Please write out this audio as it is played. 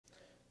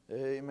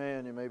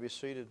Amen. You may be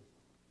seated.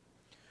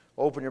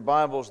 Open your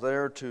Bibles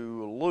there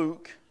to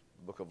Luke,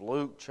 the book of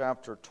Luke,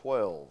 chapter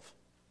 12.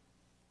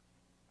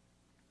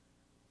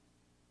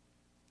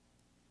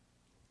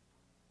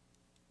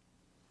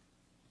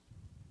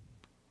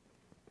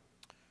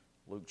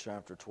 Luke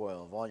chapter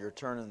 12. While you're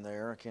turning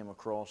there, I came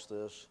across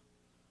this.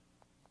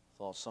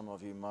 Thought some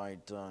of you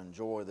might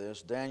enjoy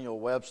this. Daniel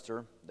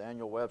Webster.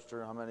 Daniel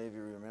Webster. How many of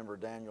you remember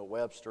Daniel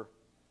Webster?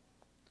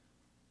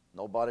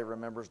 Nobody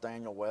remembers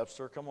Daniel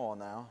Webster? Come on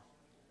now.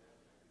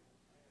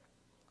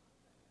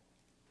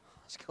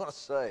 I was going to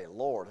say,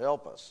 Lord,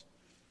 help us.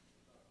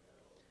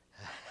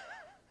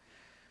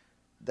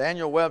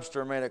 Daniel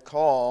Webster made a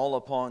call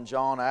upon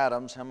John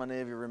Adams. How many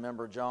of you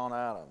remember John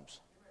Adams?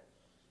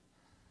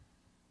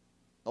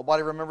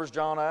 Nobody remembers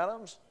John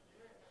Adams?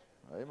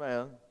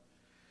 Amen.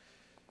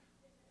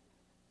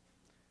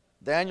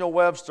 Daniel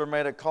Webster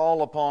made a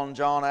call upon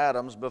John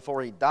Adams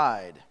before he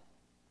died.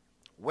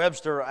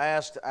 Webster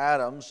asked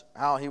Adams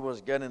how he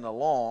was getting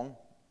along.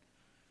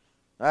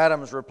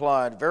 Adams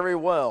replied, "Very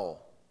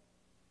well.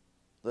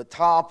 The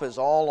top is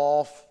all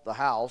off the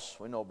house."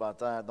 We know about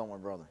that, don't we,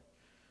 brother?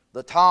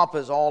 The top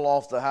is all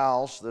off the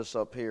house, this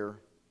up here.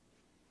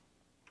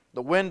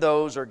 The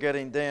windows are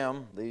getting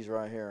dim, these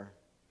right here.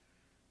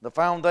 The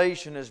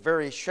foundation is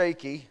very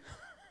shaky.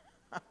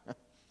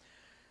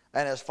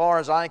 And as far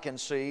as I can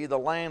see, the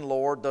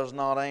landlord does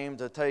not aim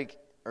to take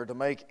or to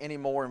make any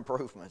more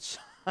improvements.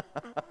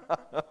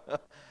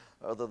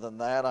 Other than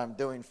that, I'm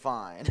doing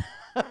fine.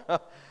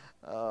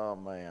 Oh,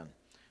 man.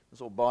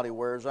 This old body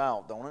wears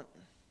out, don't it?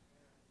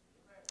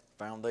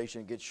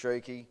 Foundation gets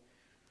shaky.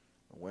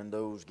 The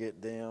windows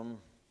get dim.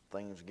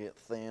 Things get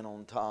thin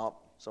on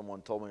top.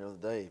 Someone told me the other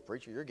day,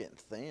 "Preacher, you're getting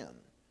thin."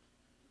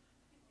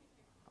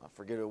 I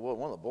forget who it was,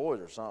 one of the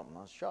boys or something.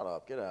 I said, "Shut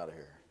up, get out of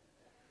here."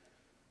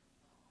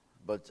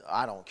 But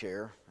I don't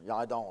care. Yeah,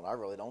 I don't. I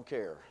really don't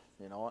care.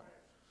 You know what?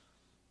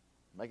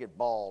 Make it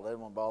bald. That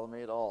won't bother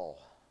me at all.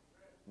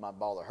 It might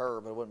bother her,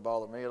 but it wouldn't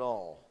bother me at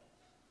all.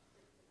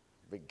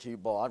 Big cue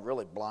ball. I'd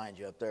really blind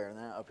you up there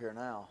now, up here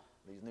now.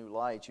 These new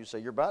lights. You say,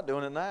 "You're about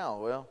doing it now."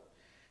 Well,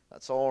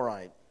 that's all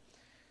right.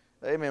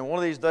 Amen. One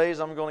of these days,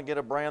 I'm going to get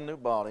a brand new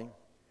body.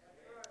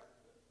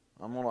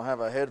 I'm going to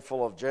have a head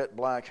full of jet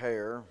black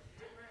hair.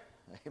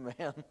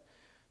 Amen.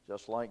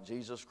 Just like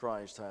Jesus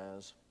Christ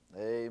has.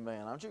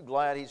 Amen. Aren't you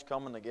glad He's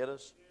coming to get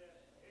us?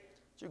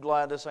 Aren't you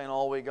glad this ain't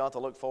all we got to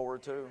look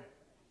forward to?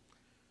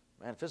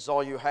 Man, if this is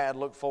all you had to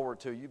look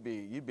forward to, you'd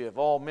be of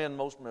all men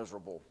most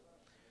miserable.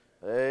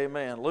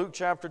 Amen. Luke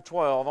chapter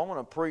 12, I'm going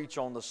to preach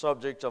on the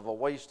subject of a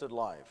wasted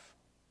life.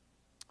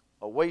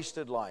 A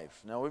wasted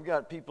life. Now, we've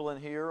got people in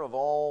here of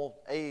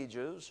all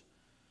ages.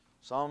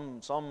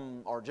 Some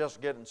are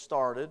just getting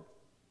started.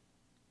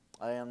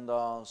 And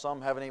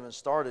some haven't even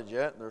started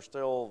yet. They're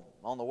still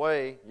on the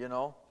way, you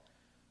know.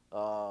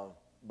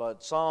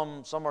 But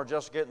some are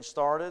just getting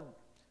started.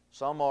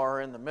 Some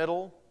are in the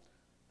middle.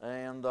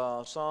 And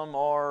some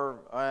are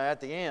at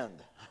the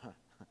end.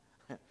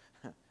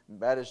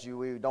 Bad as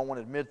we don't want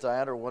to admit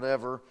that or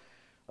whatever.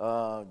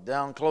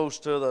 Down close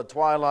to the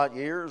twilight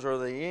years or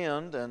the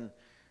end.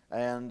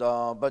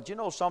 But you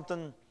know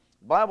something?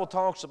 The Bible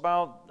talks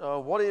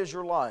about what is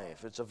your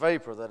life? It's a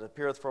vapor that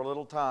appeareth for a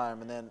little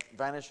time and then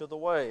vanisheth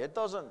away. It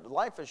doesn't.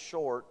 Life is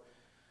short.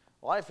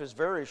 Life is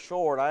very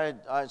short.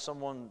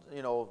 Someone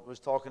was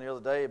talking the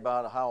other day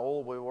about how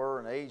old we were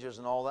and ages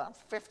and all that. I'm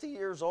 50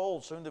 years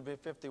old, soon to be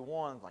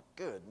 51. I'm like,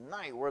 good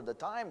night, where'd the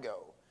time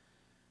go?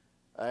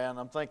 And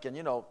I'm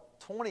thinking,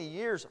 20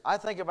 years. I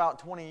think about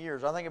 20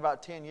 years. I think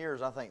about 10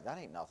 years. I think that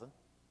ain't nothing.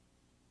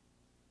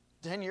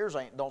 10 years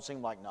don't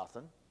seem like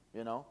nothing,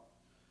 And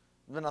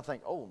then I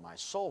think, oh, my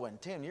soul, in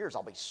 10 years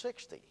I'll be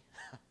 60.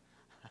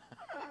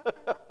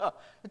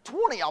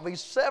 20, I'll be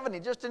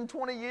 70 just in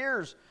 20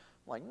 years.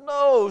 I'm like,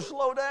 no,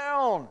 slow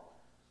down.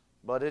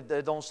 But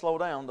it don't slow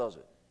down, does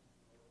it?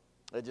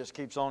 It just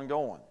keeps on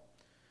going.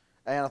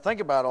 And I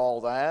think about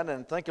all that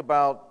and think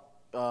about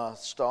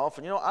stuff.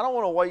 And, I don't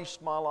want to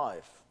waste my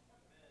life.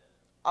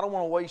 I don't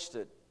want to waste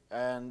it.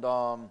 And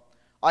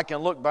I can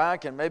look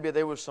back, and maybe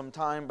there was some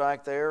time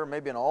back there,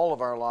 maybe in all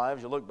of our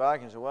lives, you look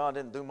back and say, well, I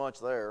didn't do much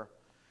there.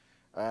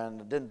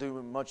 And didn't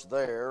do much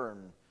there,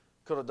 and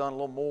could have done a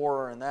little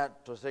more in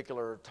that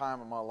particular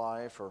time of my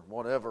life or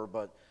whatever.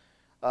 But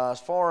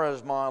as far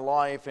as my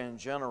life in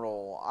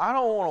general, I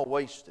don't want to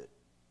waste it.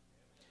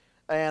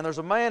 And there's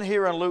a man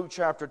here in Luke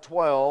chapter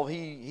 12,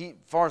 he, as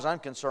far as I'm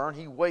concerned,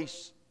 he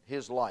wastes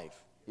his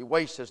life. He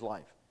wastes his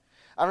life.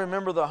 I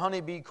remember the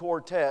Honeybee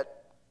Quartet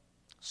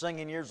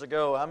singing years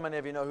ago. How many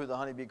of you know who the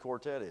Honeybee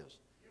Quartet is?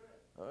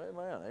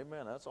 Amen,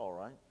 amen, that's all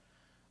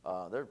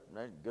right. They're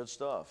good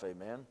stuff,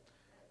 amen.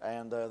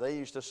 And they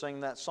used to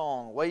sing that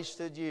song,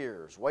 wasted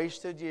years,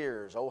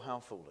 oh how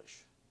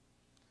foolish.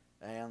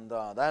 And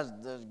that's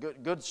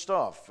good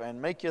stuff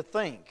and make you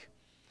think.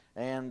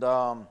 And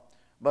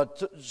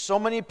but so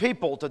many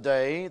people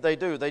today,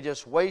 they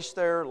just waste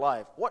their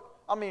life.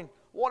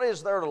 What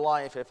is there to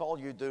life if all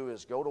you do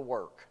is go to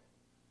work?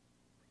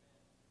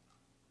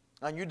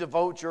 And you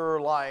devote your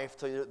life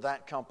to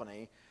that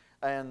company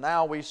And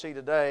now we see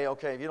today,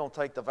 okay, if you don't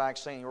take the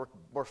vaccine,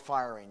 we're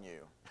firing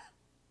you.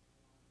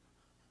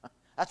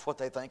 That's what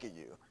they think of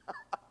you.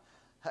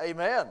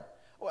 Amen.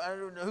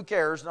 Well, who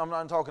cares? I'm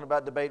not talking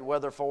about debate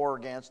whether for or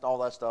against, all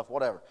that stuff,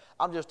 whatever.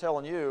 I'm just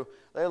telling you,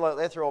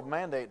 they throw a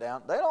mandate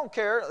down. They don't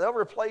care. They'll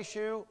replace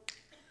you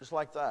just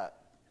like that.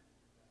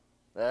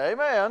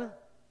 Amen.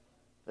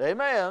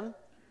 Amen.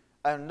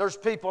 And there's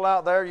people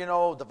out there,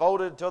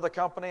 devoted to the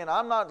company, and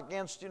I'm not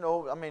against,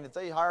 if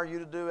they hire you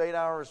to do 8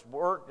 hours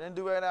work, then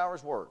do 8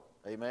 hours work.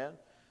 Amen.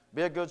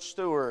 Be a good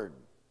steward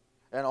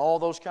and all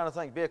those kind of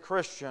things. Be a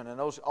Christian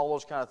and all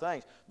those kind of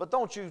things. But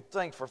don't you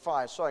think for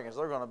 5 seconds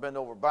they're going to bend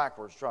over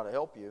backwards to try to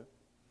help you.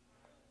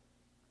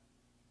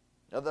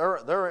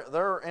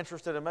 They're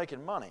interested in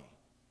making money.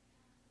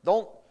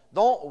 Don't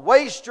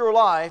waste your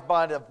life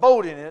by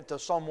devoting it to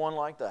someone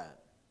like that.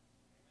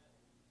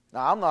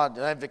 Now, I'm not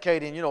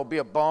advocating, be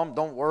a bum,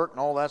 don't work, and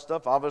all that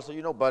stuff. Obviously,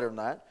 you know better than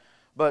that.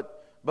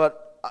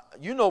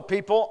 But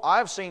people,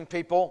 I've seen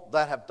people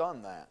that have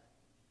done that.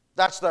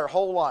 That's their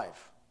whole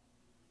life.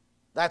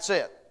 That's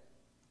it.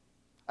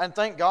 And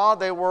thank God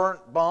they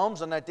weren't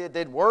bums and that they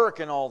did work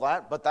and all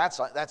that, but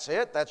that's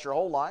it. That's your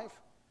whole life.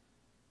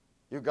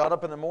 You got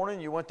up in the morning,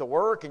 you went to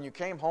work, and you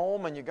came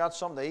home, and you got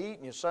something to eat,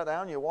 and you sat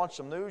down, you watched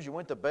some news, you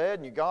went to bed,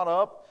 and you got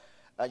up.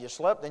 You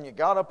slept, then you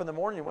got up in the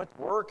morning, you went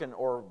to work,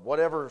 or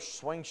whatever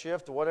swing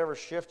shift or whatever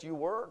shift you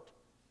worked.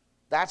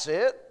 That's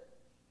it.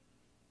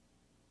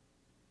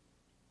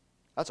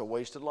 That's a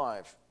wasted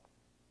life.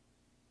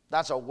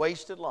 That's a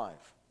wasted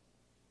life.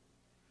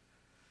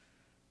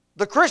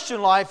 The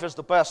Christian life is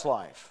the best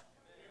life.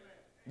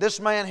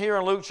 This man here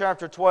in Luke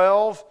chapter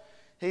 12,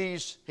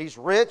 he's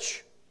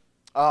rich.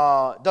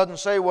 Doesn't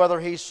say whether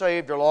he's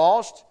saved or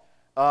lost.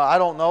 I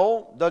don't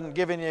know. Doesn't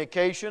give any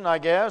indication, I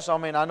guess.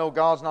 I know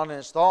God's not in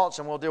his thoughts,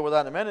 and we'll deal with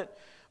that in a minute.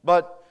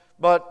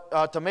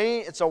 But to me,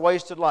 it's a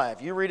wasted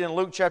life. You read in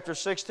Luke chapter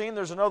 16,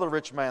 there's another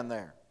rich man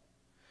there.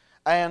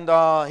 And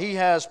he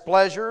has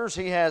pleasures,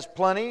 he has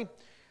plenty,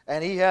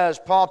 and he has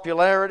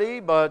popularity,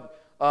 but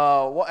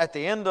at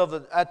the end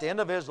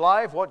of his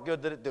life, what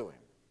good did it do him?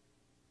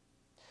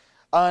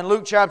 In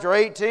Luke chapter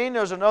 18,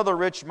 there's another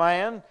rich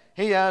man.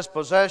 He has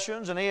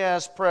possessions and he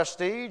has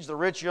prestige. The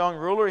rich young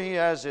ruler, he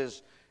has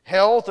his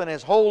health and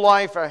his whole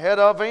life ahead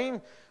of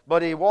him,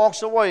 but he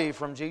walks away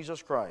from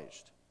Jesus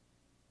Christ.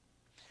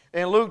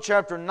 In Luke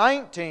chapter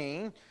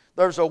 19,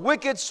 there's a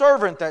wicked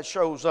servant that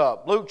shows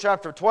up. Luke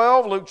chapter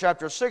 12, Luke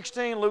chapter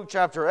 16, Luke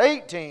chapter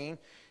 18.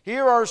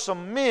 Here are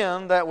some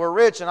men that were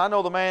rich, and I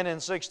know the man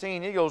in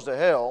 16, he goes to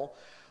hell.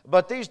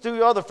 But these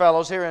two other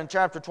fellows here in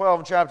chapter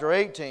 12 and chapter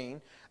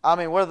 18,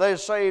 whether they're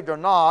saved or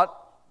not,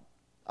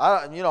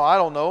 I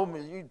don't know.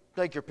 You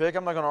take your pick.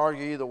 I'm not going to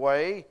argue either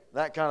way,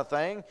 that kind of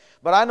thing.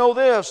 But I know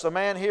this, the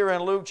man here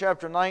in Luke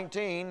chapter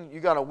 19, you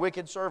got a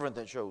wicked servant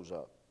that shows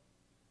up.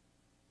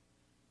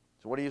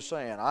 So what are you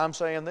saying? I'm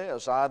saying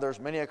this. There's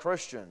many a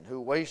Christian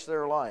who wastes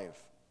their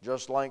life,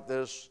 just like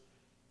this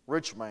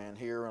rich man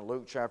here in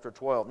Luke chapter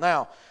 12.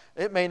 Now,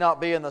 it may not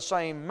be in the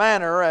same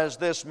manner as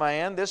this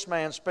man. This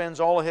man spends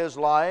all of his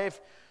life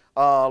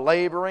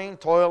laboring,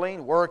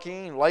 toiling,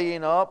 working,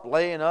 laying up,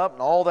 and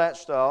all that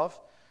stuff.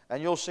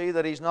 And you'll see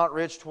that he's not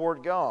rich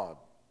toward God.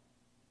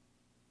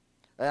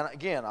 And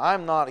again,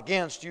 I'm not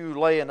against you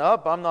laying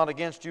up. I'm not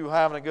against you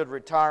having a good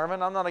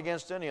retirement. I'm not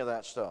against any of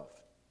that stuff.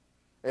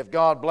 If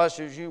God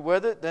blesses you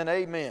with it, then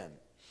amen.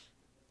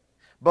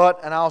 But,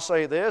 and I'll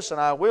say this,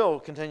 and I will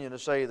continue to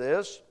say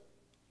this,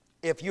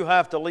 if you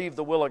have to leave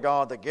the will of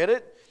God to get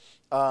it,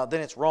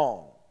 then it's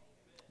wrong.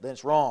 Then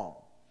it's wrong.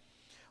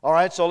 All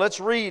right, so let's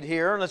read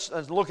here. Let's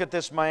look at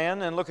this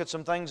man and look at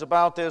some things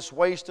about this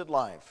wasted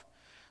life.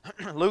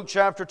 Luke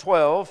chapter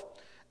 12,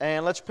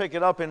 and let's pick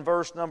it up in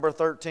verse number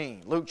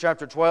 13. Luke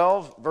chapter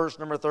 12, verse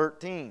number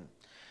 13.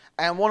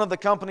 And one of the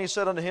company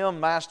said unto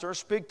him, Master,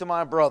 speak to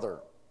my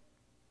brother,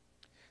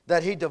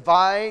 that he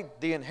divide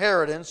the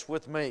inheritance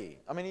with me.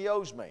 He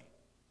owes me.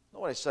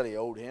 Nobody said he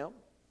owed him.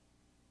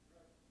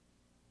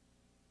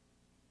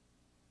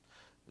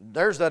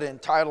 There's that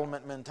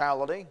entitlement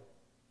mentality.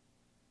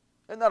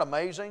 Isn't that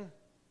amazing?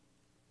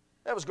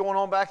 That was going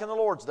on back in the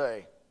Lord's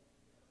day.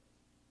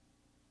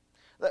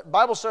 The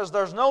Bible says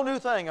there's no new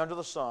thing under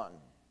the sun.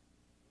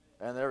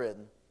 And there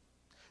isn't.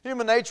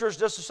 Human nature is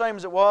just the same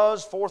as it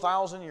was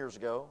 4,000 years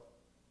ago.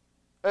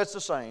 It's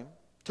the same.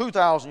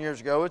 2,000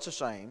 years ago, it's the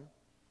same.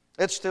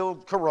 It's still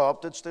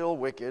corrupt. It's still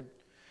wicked.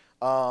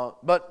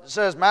 But it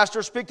says,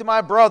 Master, speak to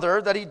my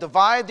brother that he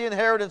divide the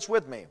inheritance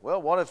with me.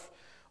 Well, what if,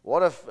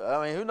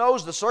 who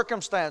knows the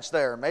circumstance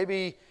there?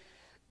 Maybe,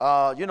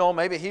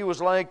 maybe he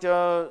was like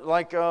the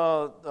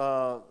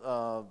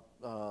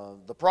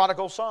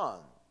prodigal son.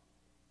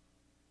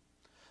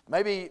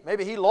 Maybe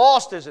he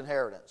lost his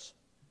inheritance.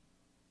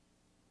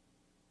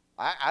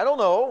 I don't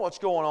know what's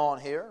going on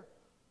here.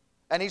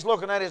 And he's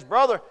looking at his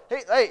brother.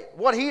 Hey,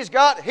 what he's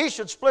got, he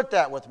should split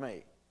that with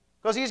me.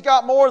 Because he's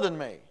got more than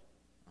me.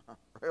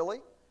 Really?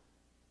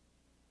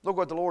 Look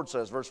what the Lord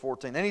says, verse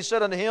 14. And he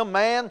said unto him,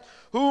 Man,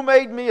 who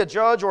made me a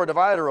judge or a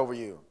divider over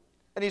you?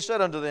 And he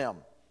said unto them,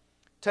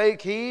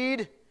 Take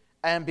heed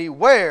and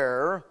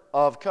beware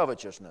of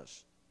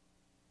covetousness.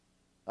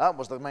 That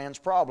was the man's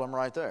problem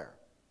right there.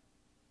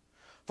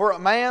 For a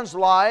man's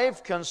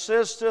life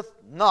consisteth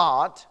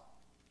not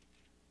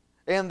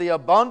in the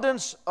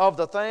abundance of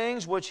the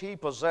things which he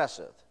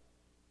possesseth.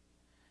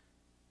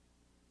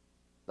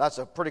 That's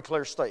a pretty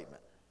clear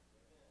statement.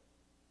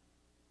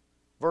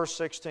 Verse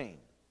 16.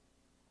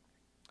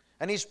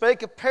 And he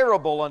spake a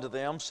parable unto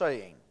them,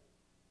 saying.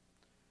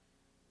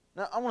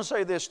 Now, I want to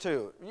say this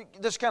too.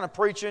 This kind of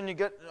preaching, you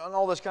get and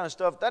all this kind of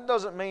stuff, that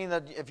doesn't mean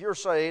that if you're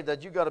saved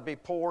that you've got to be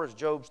poor as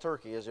Job's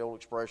turkey, as the old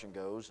expression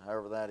goes,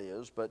 however that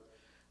is. But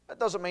that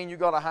doesn't mean you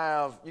got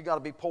to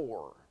be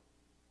poor.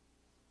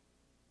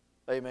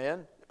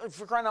 Amen.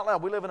 For crying out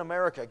loud, we live in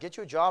America. Get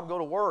you a job, go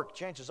to work.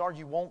 Chances are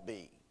you won't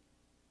be.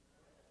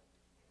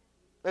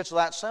 It's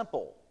that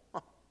simple,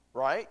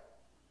 right?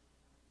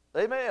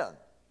 Amen.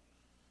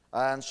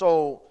 And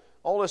so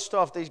all this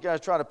stuff these guys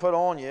try to put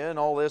on you and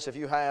all this, if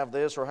you have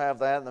this or have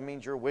that, that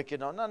means you're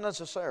wicked. No, not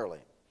necessarily.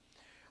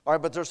 All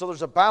right, but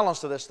there's a balance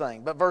to this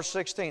thing. But verse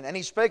 16, and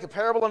he spake a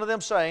parable unto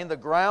them, saying, the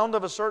ground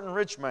of a certain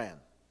rich man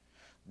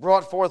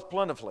brought forth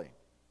plentifully.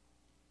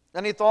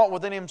 And he thought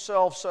within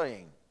himself,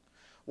 saying,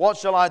 what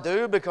shall I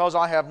do, because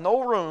I have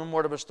no room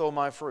where to bestow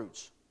my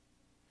fruits?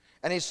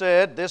 And he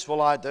said, this will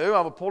I do.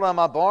 I will pull down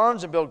my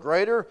barns and build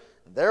greater,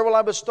 and there will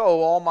I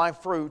bestow all my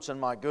fruits and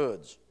my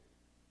goods.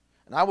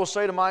 And I will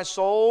say to my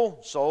soul,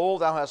 soul,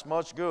 thou hast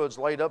much goods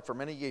laid up for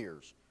many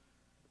years.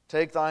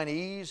 Take thine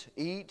ease,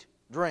 eat,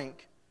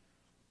 drink,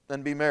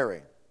 and be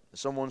merry. As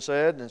someone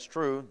said, and it's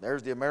true,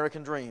 there's the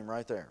American dream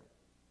right there.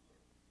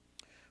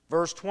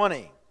 Verse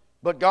 20,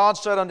 but God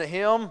said unto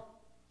him,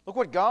 look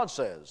what God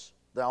says,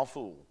 thou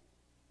fool.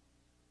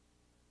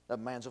 That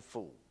man's a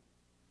fool.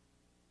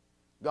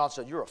 God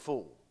said, you're a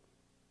fool.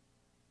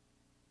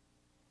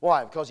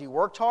 Why? Because he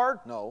worked hard?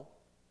 No.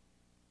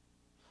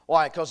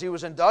 Why? Because he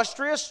was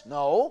industrious?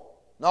 No.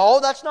 No,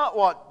 that's not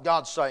what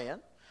God's saying.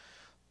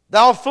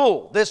 Thou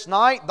fool, this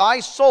night thy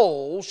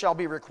soul shall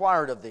be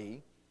required of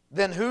thee.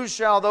 Then whose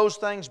shall those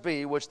things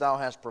be which thou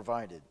hast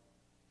provided?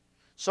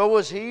 So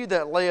is he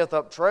that layeth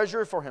up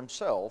treasure for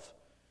himself,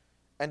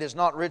 and is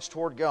not rich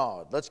toward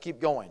God. Let's keep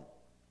going.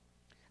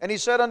 And he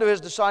said unto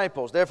his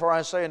disciples, therefore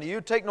I say unto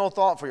you, take no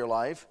thought for your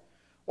life,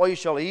 what you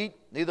shall eat,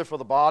 neither for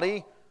the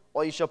body,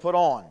 what you shall put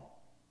on.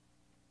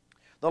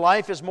 The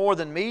life is more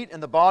than meat,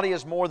 and the body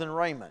is more than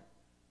raiment.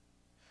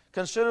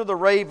 Consider the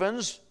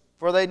ravens,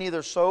 for they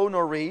neither sow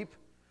nor reap,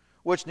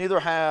 which neither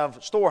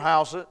have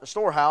storehouse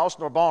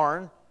nor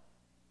barn,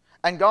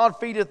 and God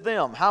feedeth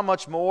them. How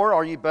much more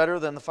are ye better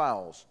than the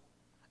fowls?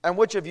 And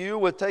which of you,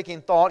 with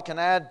taking thought, can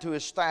add to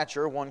his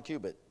stature 1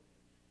 cubit?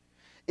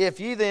 If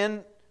ye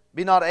then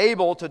be not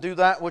able to do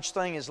that which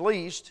thing is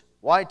least,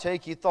 why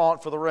take ye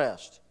thought for the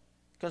rest?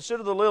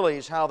 Consider the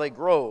lilies, how they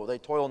grow. They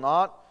toil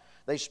not,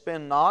 they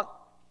spin not.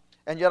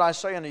 And yet I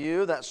say unto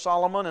you that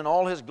Solomon in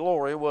all his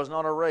glory was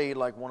not arrayed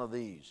like one of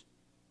these.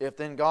 If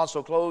then God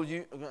so clothe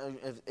you,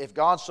 if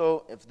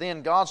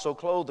then God so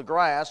clothe the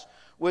grass,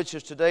 which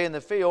is today in the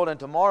field, and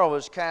tomorrow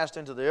is cast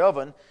into the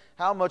oven,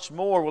 how much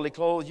more will he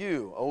clothe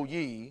you, O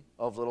ye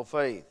of little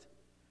faith?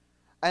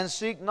 And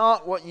seek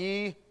not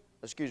ye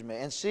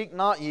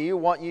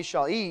what ye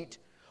shall eat,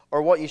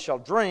 or what ye shall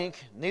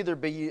drink, neither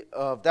be ye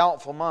of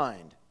doubtful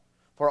mind.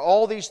 For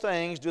all these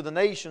things do the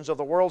nations of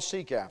the world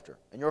seek after.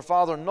 And your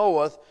Father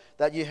knoweth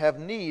that ye have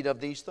need of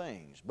these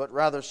things. But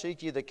rather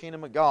seek ye the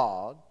kingdom of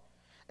God,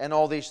 and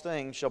all these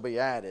things shall be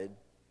added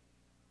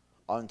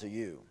unto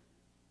you.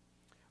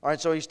 All right,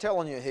 so he's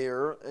telling you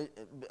here,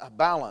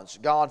 balance,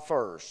 God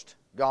first.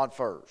 God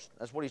first.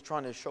 That's what he's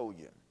trying to show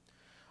you.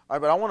 All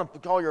right, but I want to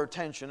call your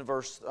attention to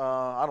verse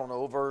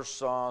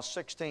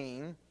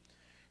 16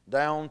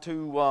 down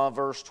to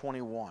verse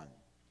 21.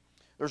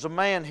 There's a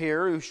man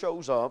here who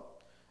shows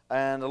up,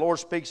 and the Lord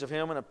speaks of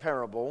him in a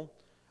parable,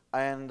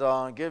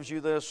 and gives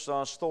you this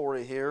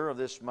story here of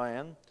this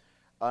man,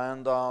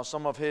 and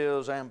some of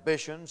his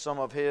ambition, some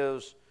of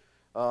his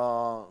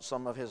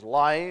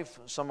life,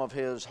 some of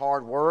his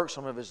hard work,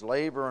 some of his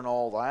labor, and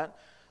all that.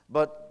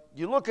 But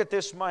you look at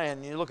this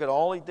man, you look at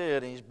all he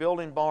did, and he's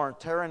building barns,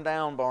 tearing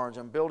down barns,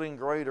 and building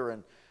greater,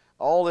 and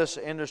all this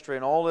industry,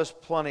 and all this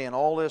plenty, and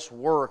all this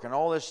work, and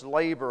all this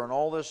labor, and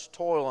all this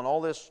toil, and all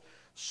this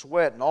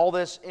sweat, and all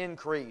this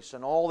increase,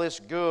 and all this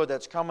good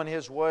that's coming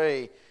his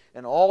way,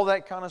 and all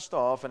that kind of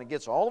stuff, and it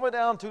gets all the way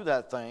down to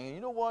that thing. And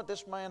you know what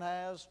this man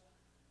has?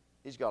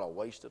 He's got a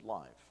wasted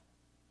life.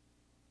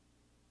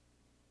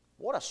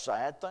 What a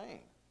sad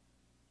thing.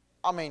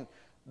 I mean,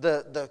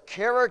 the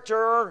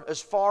character as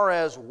far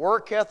as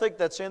work ethic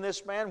that's in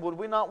this man, would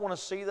we not want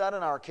to see that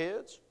in our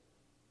kids?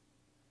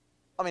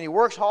 I mean, he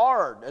works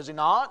hard, does he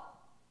not?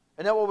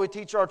 Isn't that what we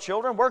teach our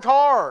children? Work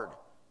hard.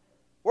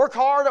 Work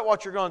hard at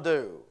what you're going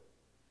to do.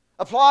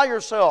 Apply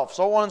yourself,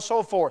 so on and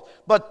so forth.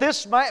 But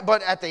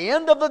at the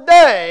end of the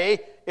day,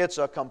 it's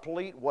a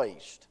complete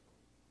waste.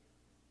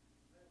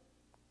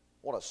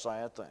 What a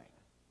sad thing.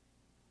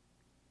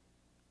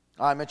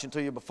 I mentioned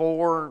to you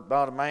before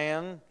about a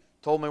man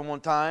told me one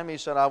time, he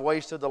said, I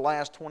wasted the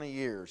last 20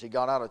 years. He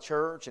got out of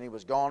church and he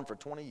was gone for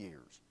 20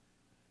 years.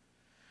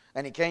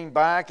 And he came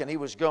back, and he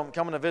was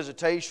coming to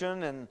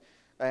visitation,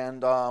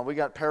 and we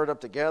got paired up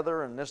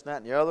together, and this and that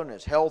and the other, and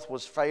his health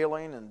was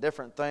failing and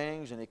different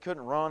things, and he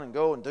couldn't run and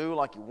go and do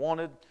like he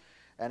wanted.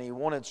 And he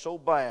wanted so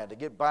bad to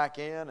get back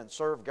in and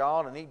serve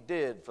God, and he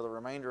did for the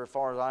remainder, as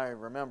far as I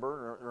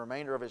remember, the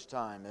remainder of his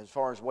time, as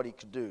far as what he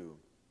could do.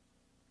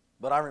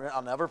 But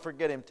I'll never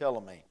forget him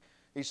telling me.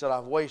 He said,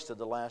 I've wasted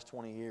the last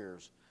 20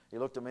 years. He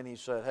looked at me and he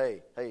said,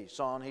 hey,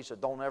 son, he said,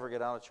 don't ever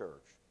get out of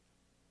church.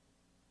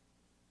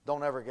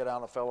 Don't ever get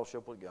out of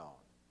fellowship with God.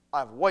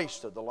 I've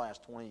wasted the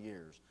last 20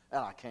 years,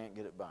 and I can't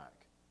get it back.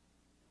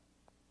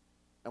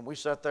 And we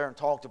sat there and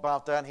talked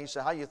about that, and he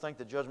said, how do you think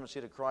the judgment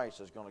seat of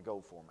Christ is going to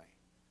go for me?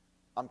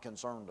 I'm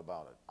concerned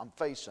about it. I'm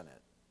facing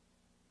it.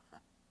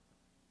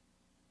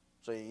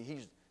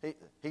 See,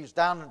 he's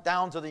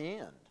down to the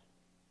end.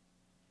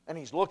 And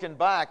he's looking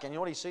back, and you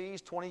know what he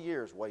sees? 20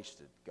 years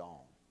wasted, gone.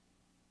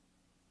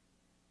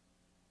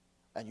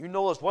 And you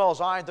know as well as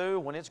I do,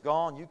 when it's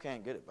gone, you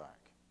can't get it back.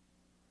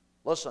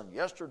 Listen,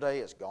 yesterday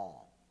is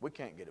gone. We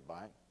can't get it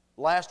back.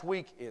 Last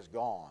week is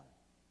gone.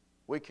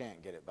 We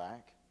can't get it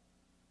back.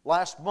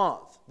 Last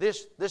month,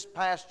 this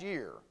past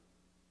year,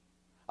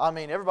 I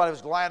mean, everybody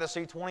was glad to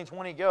see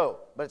 2020 go,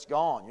 but it's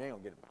gone. You ain't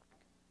going to get it back.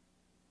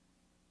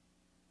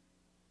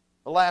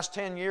 The last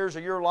 10 years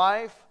of your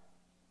life,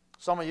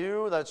 some of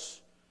you,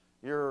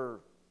 you're,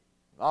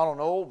 I don't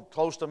know,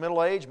 close to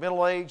middle age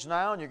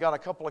now, and you got a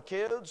couple of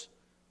kids.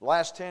 The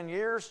last 10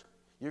 years,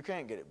 you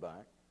can't get it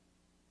back.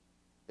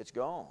 It's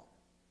gone.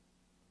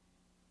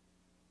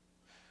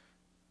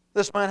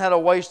 This man had a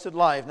wasted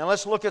life. Now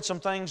let's look at some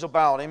things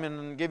about him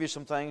and give you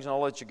some things, and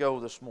I'll let you go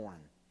this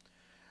morning.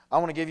 I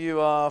want to give you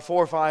 4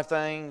 or 5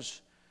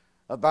 things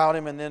about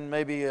him, and then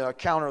maybe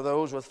counter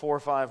those with 4 or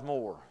 5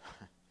 more.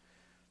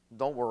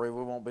 Don't worry,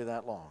 we won't be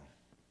that long.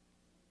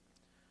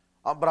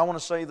 But I want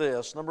to say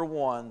this. Number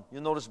 1,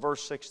 you'll notice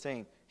verse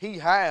 16. He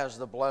has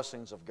the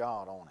blessings of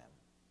God on him.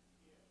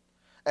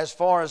 As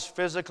far as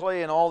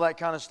physically and all that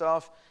kind of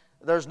stuff,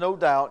 there's no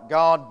doubt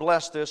God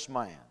blessed this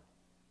man.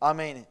 I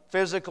mean,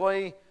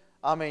 physically,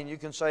 you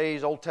can say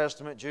he's Old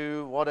Testament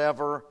Jew,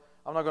 whatever.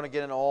 I'm not going to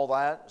get into all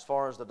that as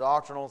far as the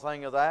doctrinal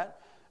thing of that.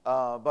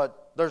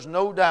 But there's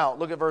no doubt.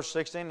 Look at verse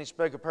 16. He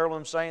spake a parable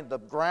him saying, the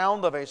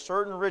ground of a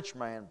certain rich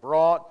man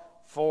brought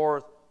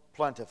forth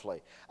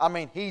plentifully. I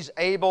mean, he's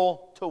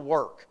able to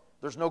work.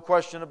 There's no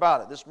question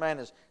about it. This man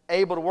is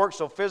able to work.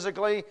 So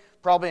physically,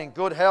 probably in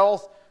good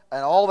health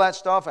and all that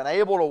stuff, and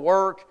able to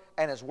work,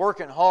 and is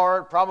working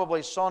hard,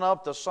 probably sun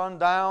up to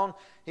sundown.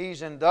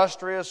 He's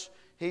industrious.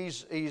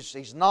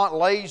 He's not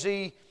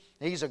lazy.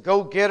 He's a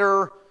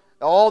go-getter.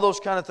 All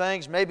those kind of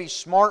things. Maybe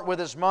smart with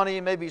his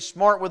money, maybe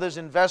smart with his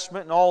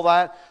investment and all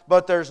that.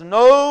 But there's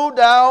no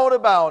doubt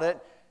about it.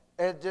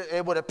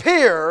 It would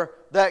appear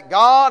that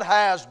God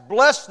has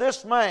blessed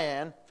this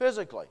man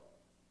physically.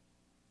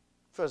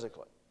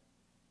 Physically.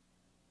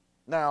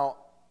 Now,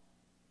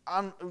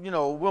 we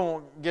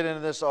won't get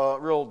into this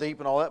real deep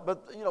and all that,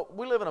 but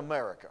we live in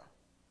America.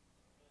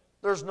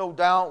 There's no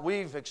doubt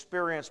we've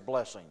experienced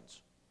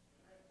blessings.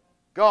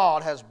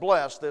 God has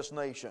blessed this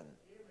nation.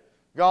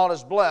 God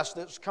has blessed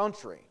this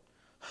country.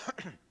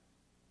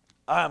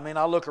 I mean,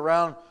 I look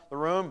around the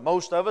room,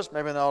 most of us,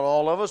 maybe not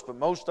all of us, but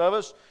most of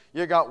us,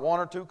 you got 1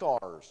 or 2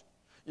 cars.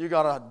 You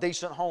got a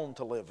decent home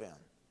to live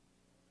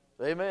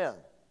in. Amen.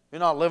 You're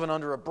not living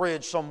under a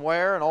bridge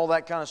somewhere and all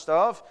that kind of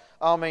stuff.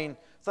 I mean,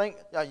 think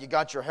you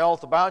got your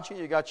health about you,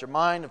 you got your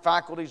mind and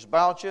faculties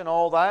about you and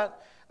all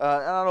that. And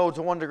I know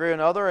to one degree or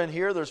another in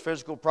here there's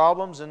physical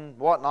problems and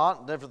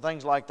whatnot, different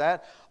things like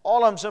that.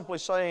 All I'm simply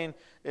saying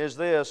is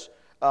this.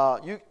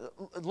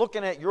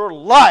 Looking at your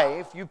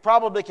life, you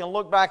probably can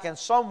look back and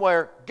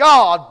somewhere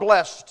God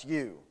blessed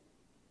you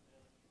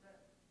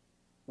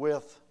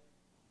with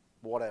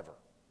whatever.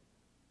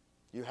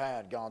 You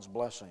had God's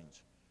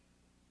blessings.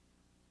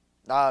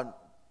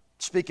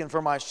 Speaking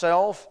for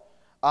myself,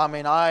 I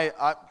mean,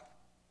 I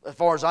as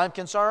far as I'm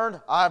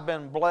concerned, I've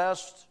been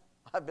blessed.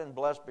 I've been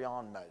blessed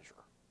beyond measure.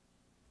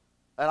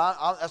 And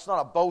that's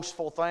not a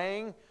boastful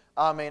thing.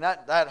 I mean,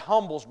 that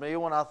humbles me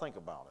when I think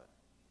about it.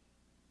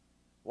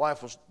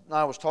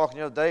 I was talking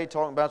the other day,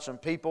 talking about some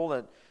people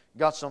that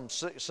got some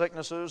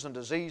sicknesses and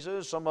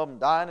diseases. Some of them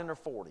dying in their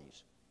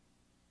 40s.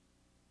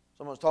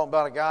 Someone was talking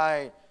about a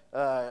guy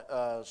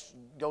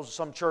goes to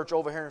some church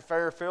over here in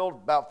Fairfield,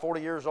 about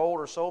 40 years old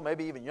or so,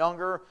 maybe even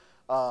younger,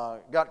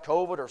 got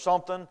COVID or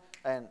something,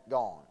 and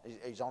gone.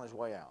 He's on his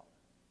way out.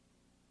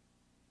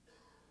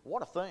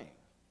 What a thing.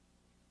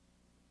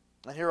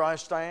 And here I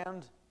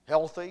stand,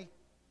 healthy,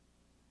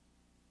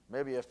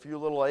 maybe a few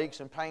little aches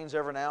and pains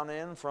every now and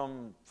then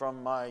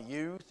from my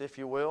youth, if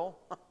you will.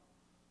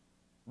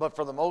 But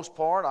for the most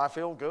part, I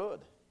feel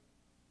good.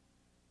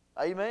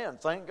 Amen.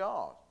 Thank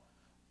God.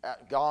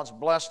 God's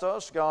blessed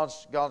us.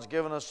 God's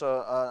given us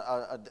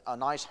a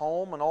nice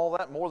home and all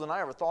that, more than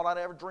I ever thought I'd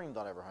ever dreamed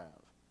I'd ever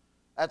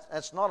have.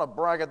 That's not a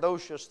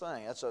braggadocious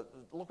thing.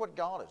 Look what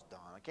God has done.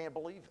 I can't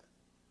believe it.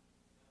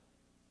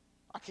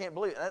 I can't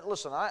believe it.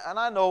 Listen,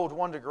 I know to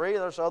one degree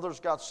there's others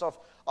got stuff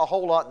a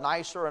whole lot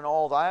nicer and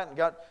all that, and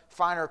got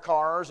finer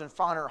cars and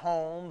finer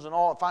homes and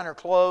all finer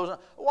clothes,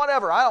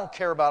 whatever. I don't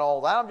care about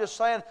all that. I'm just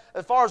saying,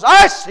 as far as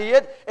I see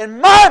it, in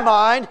my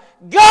mind,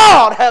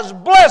 God has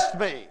blessed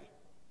me.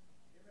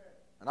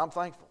 And I'm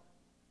thankful.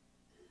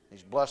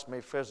 He's blessed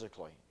me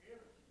physically.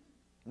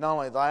 Not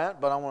only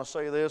that, but I want to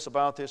say this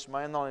about this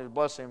man. Not only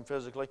bless him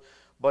physically,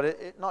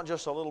 but not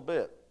just a little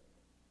bit.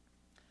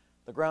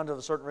 The ground of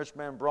a certain rich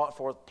man brought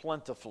forth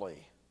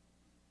plentifully.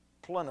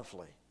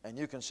 Plentifully. And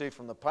you can see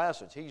from the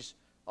passage, he's,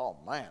 oh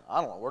man, I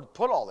don't know where to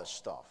put all this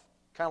stuff.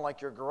 Kind of like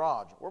your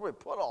garage. Where do we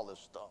put all this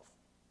stuff?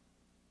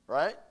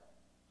 Right?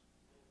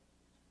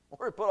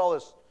 Where do we put all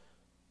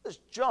this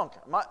junk?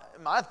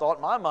 My thought,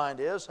 my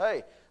mind is,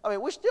 hey, I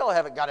mean, we still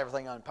haven't got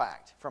everything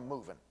unpacked from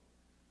moving.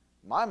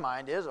 My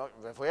mind is,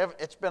 if we have,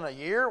 it's been a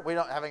year, we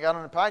haven't got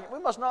it unpacked, we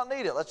must not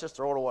need it. Let's just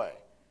throw it away.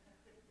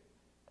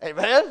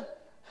 Amen?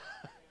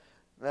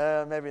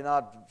 Maybe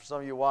not for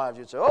some of you wives.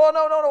 You'd say, oh,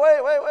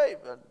 no, wait.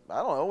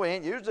 I don't know, we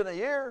ain't used it in a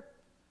year.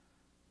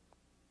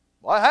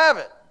 Well, I have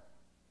it.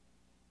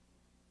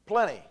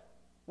 Plenty.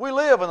 We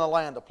live in the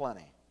land of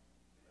plenty.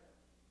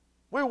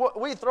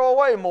 We throw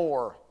away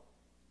more.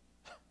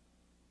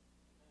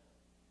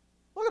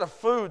 Look at the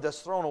food that's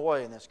thrown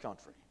away in this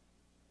country.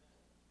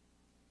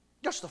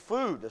 Just the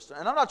food.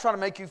 And I'm not trying to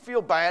make you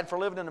feel bad for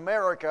living in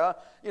America.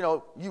 You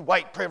know, you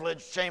white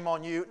privilege, shame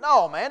on you.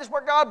 No, man, it's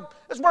where God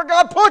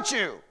put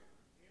you.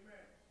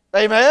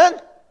 Amen?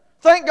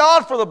 Thank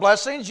God for the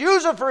blessings.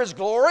 Use it for His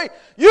glory.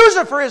 Use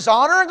it for His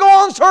honor and go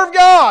on and serve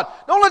God.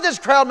 Don't let this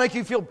crowd make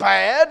you feel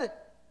bad.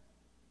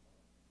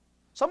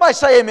 Somebody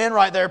say amen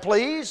right there,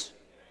 please.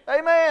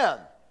 Amen.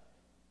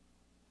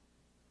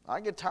 I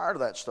get tired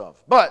of that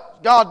stuff.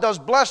 But God does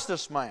bless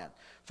this man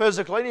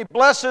physically, and He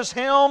blesses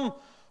him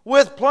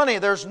with plenty.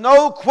 There's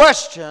no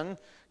question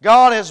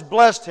God has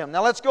blessed him.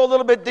 Now let's go a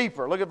little bit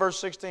deeper. Look at verse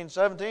 16,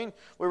 17.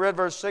 We read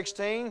verse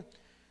 16.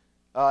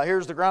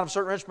 Here's the ground of a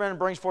certain rich man and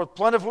brings forth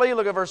plentifully.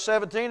 Look at verse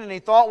 17. And he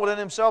thought within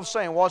himself,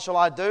 saying, what shall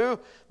I do?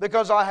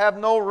 Because I have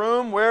no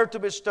room where to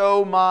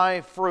bestow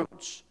my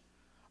fruits.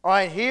 All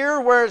right,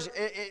 here,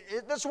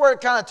 this is where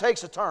it kind of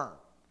takes a turn.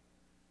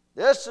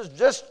 This is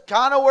just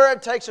kind of where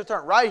it takes a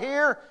turn. Right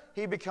here,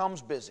 he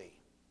becomes busy.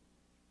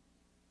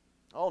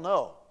 Oh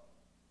no.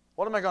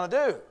 What am I going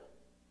to do?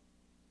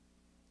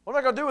 What am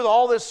I going to do with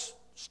all this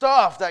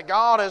stuff that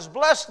God has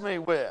blessed me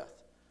with?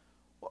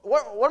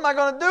 What am I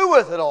going to do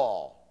with it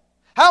all?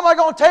 How am I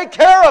going to take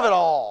care of it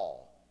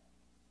all?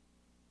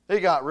 He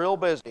got real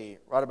busy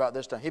right about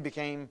this time. He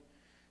became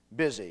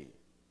busy.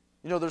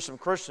 You know, there's some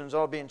Christians that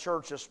ought to be in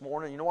church this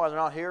morning. You know why they're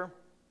not here?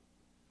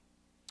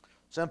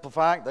 Simple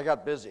fact, they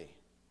got busy.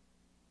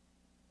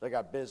 They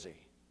got busy.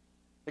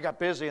 They got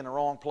busy in the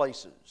wrong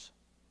places.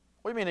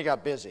 What do you mean they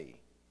got busy?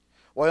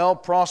 Well,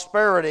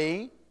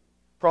 prosperity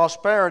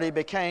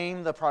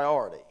became the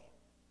priority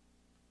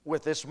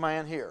with this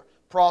man here.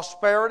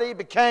 Prosperity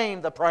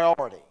became the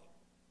priority.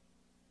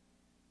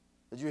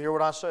 Did you hear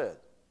what I said?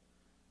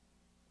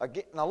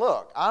 Now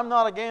look, I'm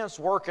not against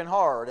working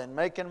hard and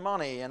making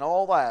money and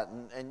all that,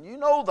 and you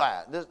know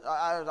that.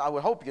 I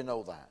would hope you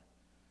know that.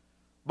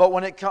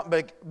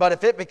 But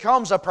if it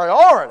becomes a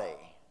priority,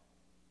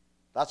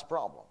 that's a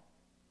problem.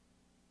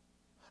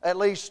 At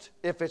least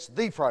if it's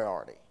the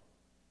priority.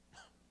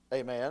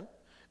 Amen.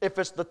 If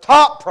it's the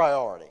top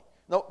priority.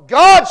 No,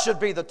 God should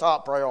be the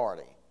top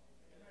priority.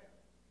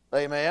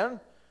 Amen.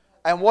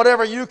 And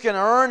whatever you can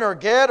earn or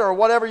get or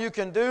whatever you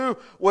can do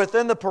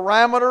within the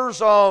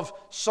parameters of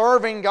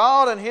serving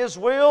God and His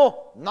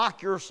will,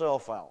 knock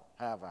yourself out.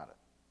 Have at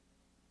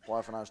it.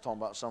 Wife and I was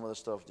talking about some of this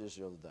stuff just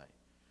the other day.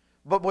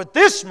 But with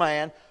this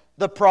man,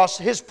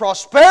 his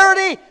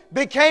prosperity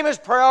became his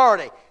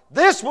priority.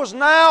 This was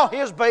now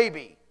his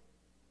baby.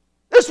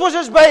 This was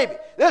his baby.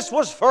 This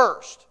was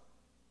first.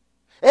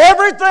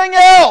 Everything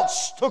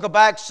else took a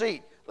back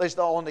seat, at least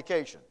all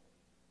indication.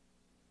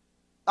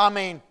 I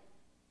mean,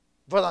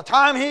 by the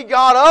time he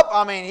got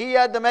up, he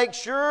had to make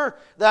sure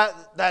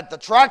that the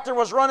tractor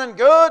was running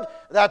good,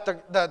 that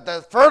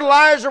the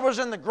fertilizer was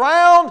in the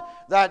ground,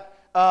 that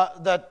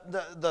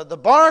the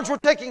barns were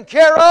taken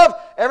care of,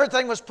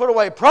 everything was put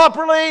away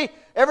properly,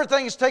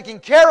 everything is taken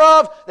care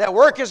of, that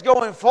work is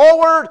going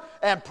forward,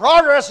 and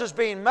progress is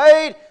being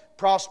made.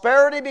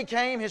 Prosperity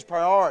became his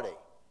priority.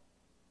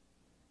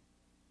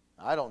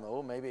 I don't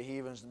know, maybe he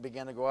even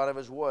began to go out of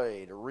his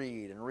way to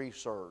read and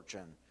research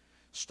and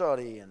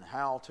study and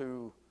how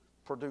to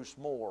produce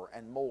more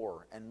and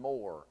more and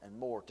more and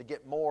more to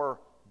get more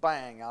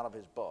bang out of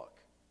his buck.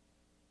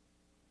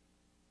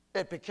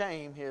 It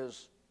became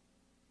his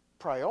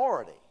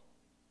priority.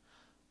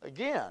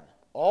 Again,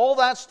 all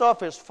that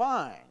stuff is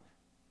fine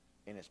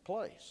in its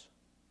place.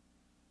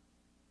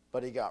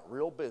 But he got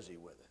real busy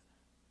with it.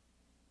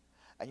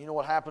 And you know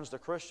what happens to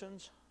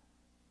Christians?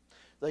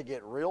 They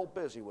get real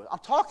busy with it. I'm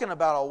talking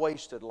about a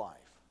wasted life.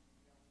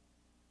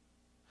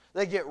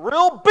 They get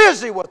real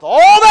busy with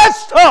all that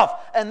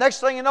stuff. And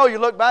next thing you know, you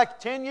look back,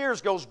 10 years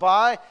goes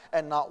by,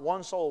 and not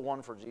one soul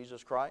won for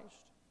Jesus Christ.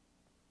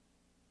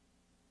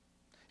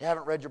 You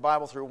haven't read your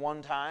Bible through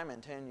one time in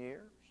 10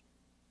 years.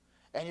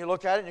 And you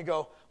look at it and you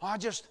go, oh,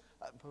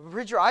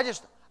 preacher, I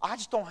just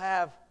don't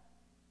have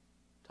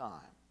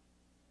time.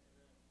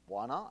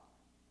 Why not?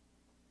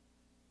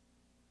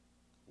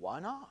 Why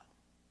not?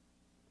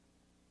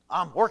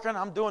 I'm working,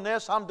 I'm doing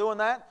this, I'm doing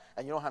that,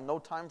 and you don't have no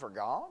time for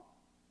God?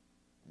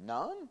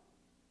 None?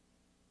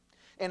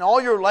 In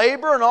all your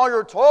labor and all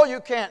your toil, you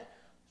can't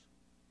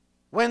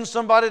win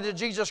somebody to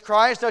Jesus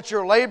Christ that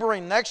you're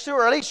laboring next to,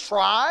 or at least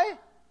try?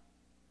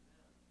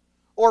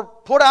 Or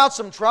put out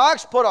some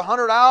trucks, put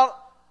 100 out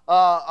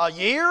a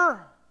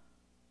year?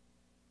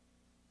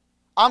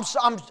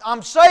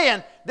 I'm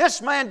saying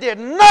this man did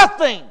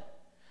nothing.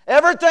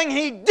 Everything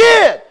he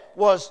did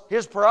was,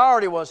 his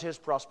priority was his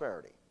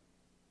prosperity.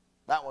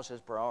 That was his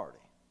priority.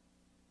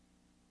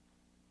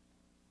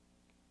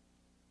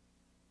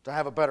 To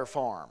have a better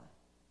farm,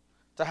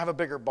 to have a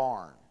bigger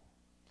barn,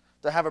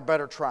 to have a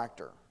better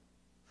tractor,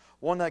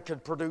 one that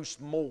could produce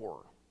more.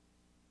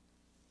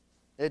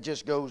 It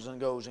just goes and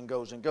goes and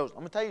goes and goes. I'm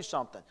going to tell you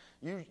something.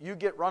 You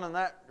get running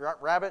that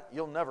rabbit,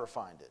 you'll never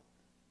find it.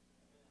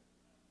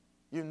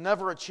 You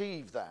never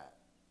achieve that.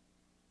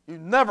 You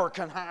never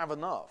can have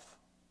enough.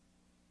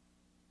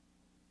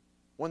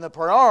 When the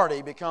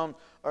priority becomes,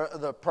 or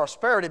the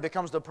prosperity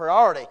becomes the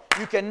priority,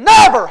 you can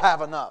never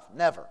have enough.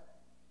 Never.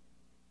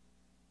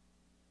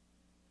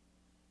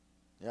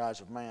 The eyes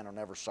of man are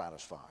never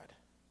satisfied.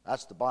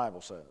 That's what the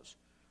Bible says.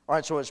 All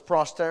right, so his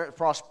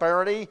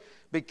prosperity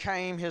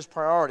became his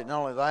priority. Not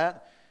only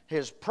that,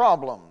 his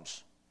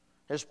problems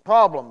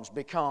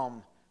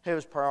become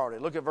his priority.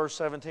 Look at verse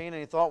 17.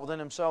 And he thought within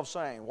himself,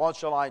 saying, what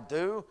shall I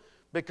do?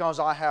 Because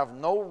I have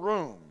no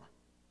room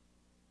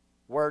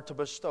where to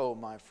bestow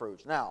my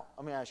fruits. Now,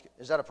 let me ask you,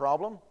 is that a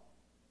problem?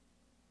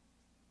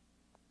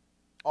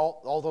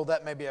 Although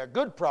that may be a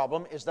good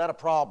problem, is that a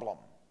problem?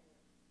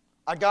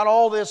 I got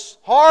all this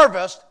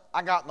harvest,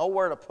 I got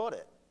nowhere to put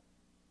it.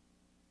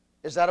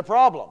 Is that a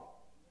problem?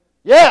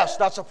 Yes,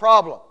 that's a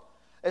problem.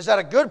 Is that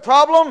a good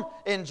problem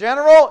in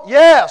general?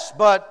 Yes,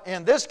 but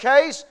in this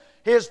case,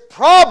 his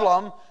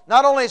problem,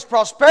 not only his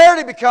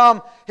prosperity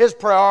become his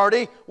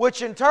priority,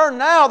 which in turn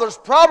now there's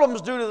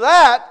problems due to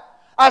that.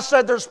 I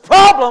said there's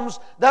problems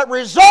that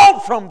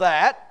result from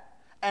that,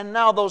 and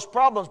now those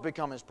problems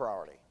become his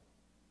priority.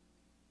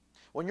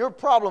 When your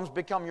problems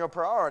become your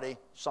priority,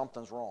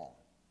 something's wrong.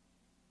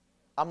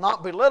 I'm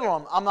not belittling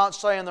them. I'm not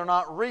saying they're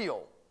not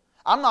real.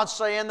 I'm not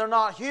saying they're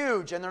not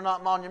huge and they're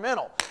not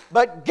monumental.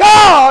 But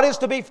God is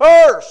to be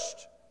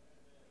first.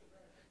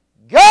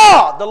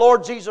 God, the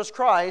Lord Jesus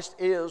Christ,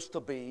 is to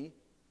be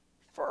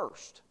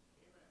first.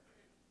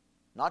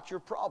 Not your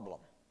problem.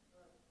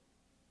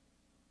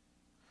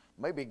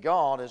 Maybe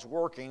God is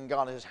working,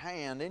 got His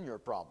hand in your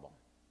problem.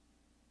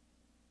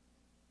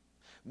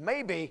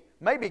 Maybe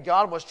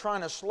God was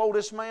trying to slow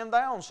this man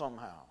down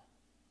somehow.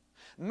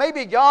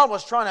 Maybe God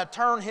was trying to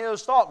turn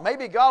his thought.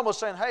 Maybe God was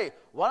saying, hey,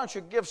 why don't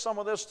you give some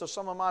of this to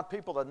some of my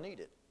people that need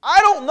it?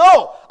 I don't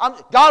know.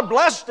 God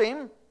blessed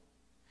him.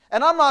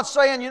 And I'm not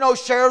saying,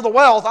 share the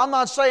wealth. I'm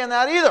not saying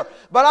that either.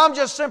 But I'm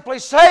just simply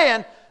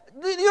saying,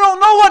 you don't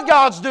know what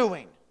God's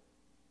doing.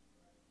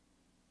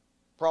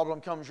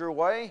 Problem comes your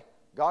way,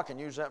 God can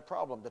use that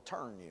problem to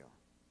turn you.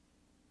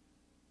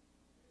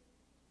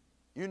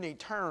 You need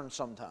turn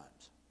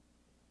sometimes.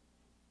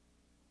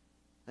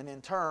 And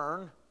in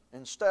turn,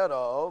 instead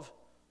of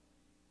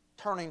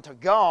turning to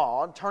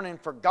God, turning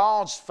for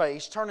God's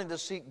face, turning to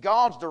seek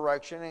God's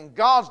direction and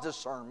God's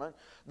discernment,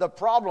 the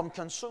problem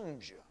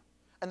consumes you.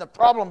 And the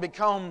problem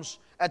becomes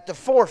at the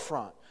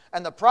forefront.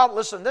 And the problem,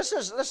 listen,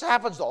 this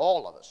happens to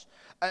all of us.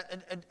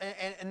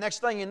 And next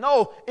thing you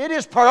know, it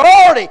is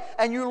priority.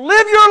 And you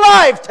live your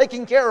life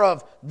taking care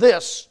of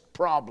this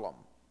problem.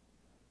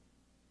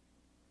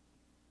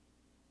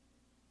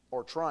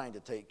 Or trying to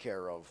take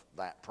care of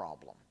that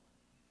problem.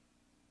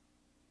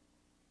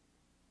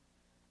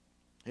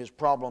 His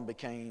problem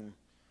became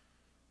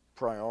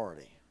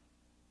priority.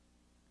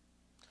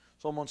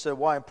 Someone said,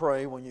 why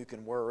pray when you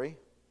can worry?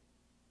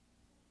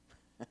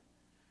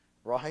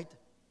 Right?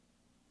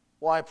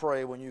 Why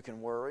pray when you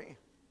can worry?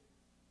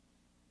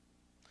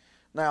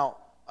 Now,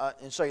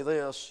 and say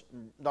this,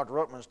 Dr.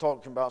 Ruckman's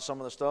talking about some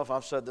of the stuff.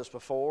 I've said this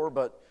before,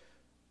 but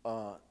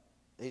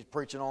he's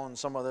preaching on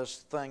some of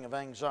this thing of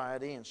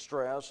anxiety and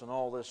stress and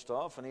all this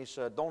stuff. And he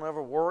said, don't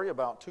ever worry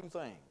about two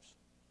things.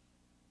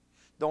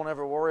 Don't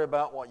ever worry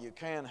about what you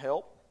can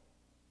help.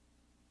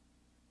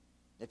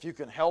 If you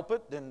can help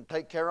it, then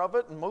take care of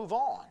it and move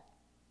on.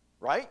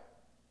 Right?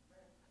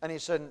 And he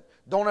said,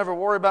 don't ever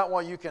worry about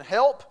what you can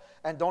help,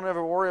 and don't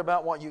ever worry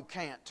about what you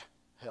can't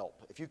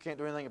help. If you can't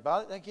do anything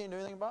about it, then you can't do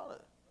anything about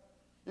it.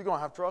 You're going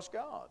to have to trust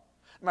God.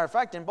 Matter of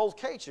fact, in both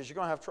cases, you're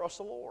going to have to trust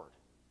the Lord.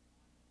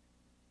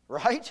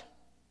 Right?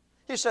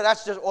 He said,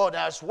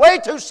 that's way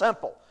too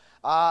simple.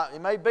 It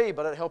may be,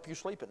 but it'll help you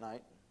sleep at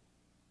night.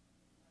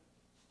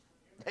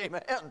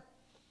 Amen.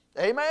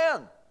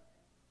 Amen.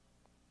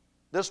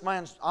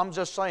 I'm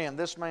just saying,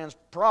 this man's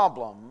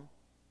problem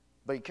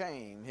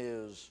became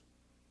his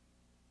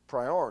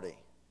priority.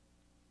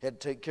 He had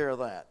to take care of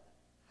that.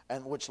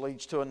 and which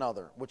leads to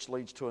another, which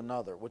leads to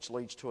another, which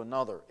leads to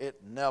another.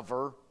 It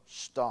never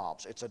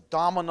stops. It's a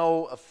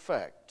domino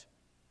effect.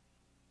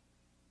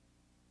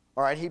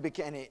 All right,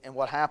 and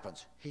what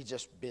happens? He's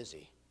just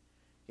busy.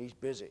 He's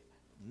busy.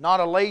 Not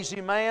a lazy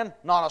man,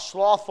 not a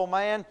slothful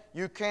man.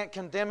 You can't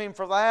condemn him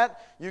for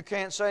that. You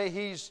can't say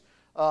he's,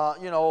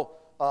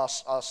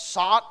 a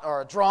sot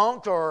or a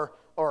drunk or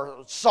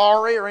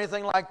sorry or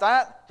anything like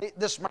that.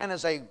 This man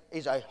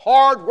he's a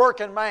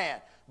hard-working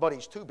man, but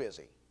he's too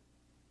busy.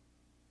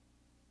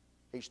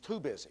 He's too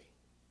busy.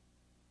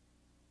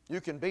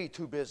 You can be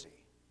too busy.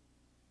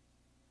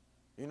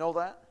 You know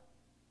that?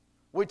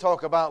 We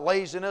talk about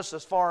laziness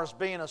as far as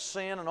being a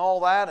sin and all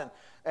that,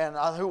 and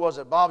who was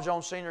it? Bob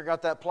Jones Sr.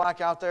 got that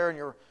plaque out there in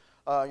your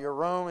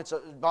room.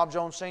 Bob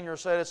Jones Sr.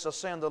 said it's a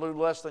sin to do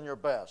less than your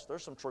best.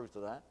 There's some truth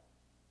to that.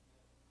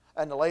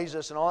 And the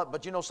laziness and all that.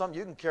 But you know something?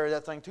 You can carry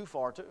that thing too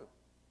far too.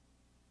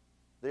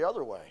 The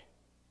other way.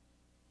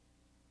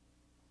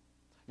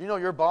 You know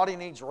your body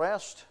needs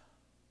rest.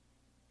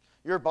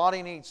 Your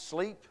body needs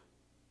sleep.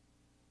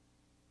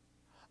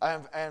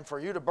 And for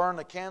you to burn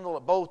the candle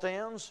at both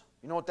ends,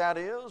 you know what that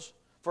is?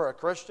 For a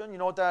Christian, you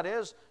know what that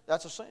is?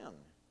 That's a sin.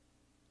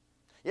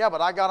 Yeah,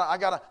 but I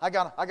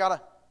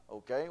gotta.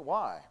 Okay,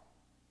 why?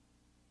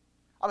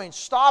 I mean,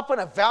 stop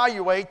and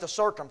evaluate the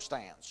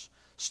circumstance.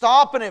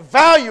 Stop and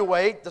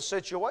evaluate the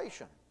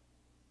situation.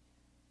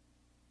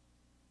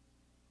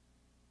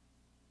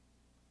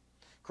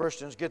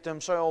 Christians get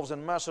themselves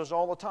in messes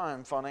all the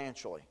time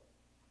financially.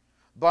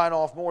 Bite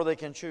off more they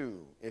can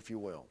chew, if you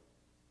will.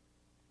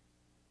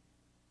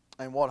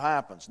 And what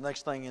happens?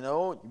 Next thing you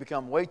know, you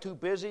become way too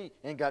busy,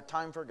 ain't got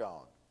time for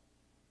God.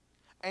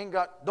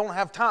 Don't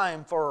have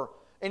time for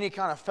any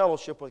kind of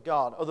fellowship with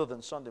God other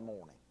than Sunday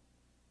morning.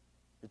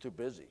 You're too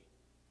busy.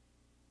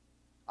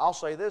 I'll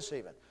say this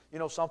even. You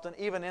know something?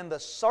 Even in the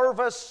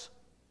service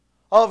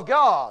of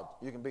God,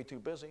 you can be too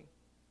busy.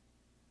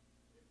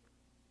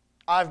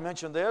 I've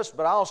mentioned this,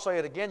 but I'll say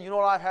it again. You know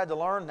what I've had to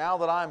learn now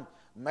that I'm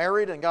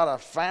married and got a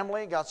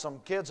family, got some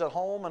kids at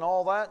home and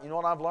all that? You know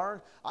what I've learned?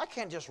 I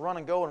can't just run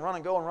and go and run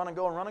and go and run and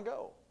go and run and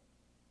go.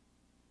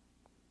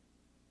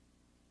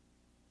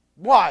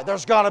 Why?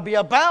 There's got to be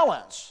a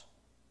balance.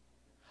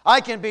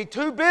 I can be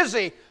too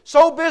busy,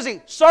 so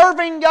busy,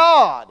 serving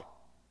God.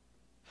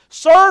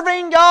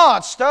 Serving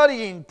God,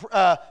 studying,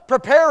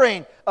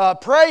 preparing,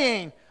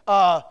 praying,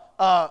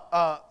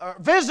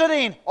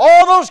 visiting,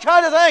 all those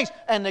kind of things,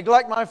 and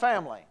neglect my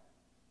family.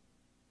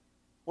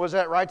 Was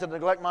that right to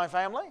neglect my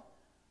family?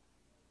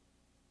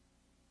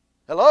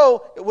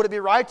 Hello? Would it be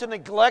right to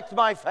neglect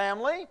my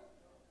family?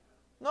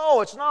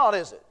 No, it's not,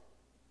 is it?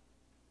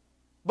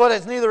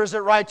 But neither is it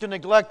right to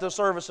neglect the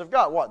service of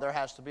God. What? There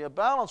has to be a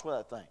balance with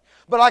that thing.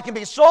 But I can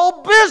be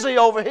so busy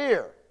over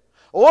here.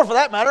 Or for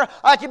that matter,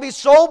 I can be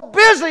so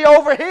busy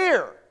over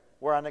here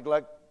where I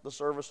neglect the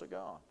service of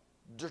God.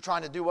 They're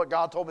trying to do what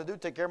God told me to do,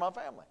 take care of my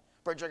family.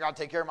 Preacher, I got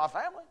to take care of my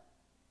family.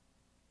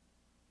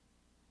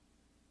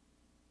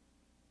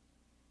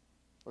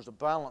 There's a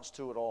balance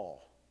to it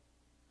all.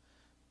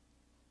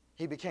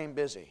 He became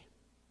busy.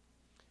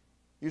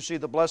 You see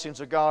the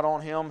blessings of God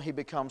on him, he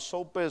becomes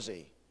so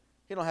busy,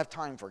 he don't have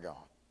time for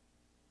God.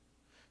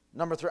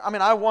 Number 3,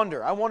 I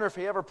wonder if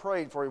he ever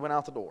prayed before he went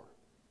out the door.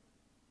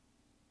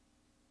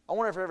 I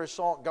wonder if he ever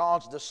sought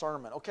God's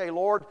discernment. Okay,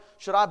 Lord,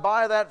 should I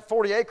buy that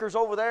 40 acres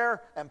over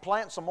there and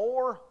plant some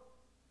more?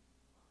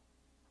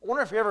 I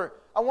wonder if that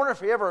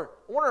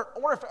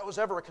was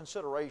ever a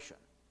consideration.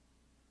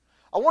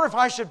 I wonder if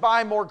I should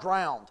buy more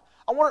ground.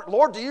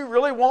 Lord, do you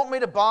really want me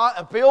to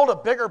build a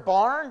bigger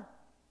barn?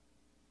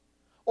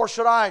 Or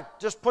should I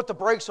just put the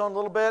brakes on a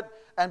little bit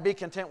and be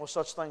content with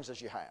such things as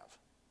you have?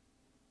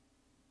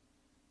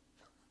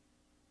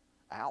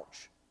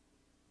 Ouch.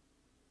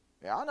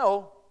 Yeah, I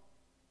know.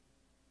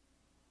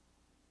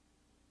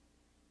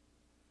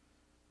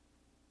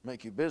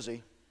 Make you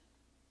busy.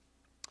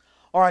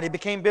 All right, he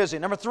became busy.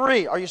 Number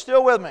 3, are you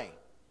still with me?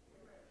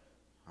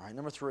 All right,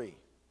 number 3.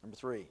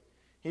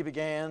 He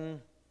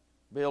began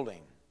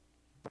building.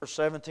 Verse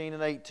 17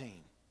 and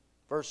 18.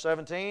 Verse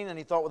 17, and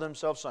he thought with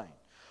himself, saying,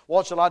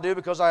 what shall I do,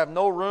 because I have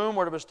no room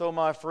where to bestow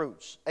my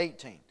fruits?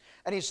 18.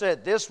 And he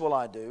said, this will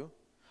I do.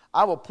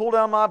 I will pull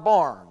down my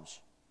barns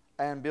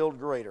and build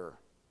greater.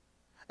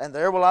 And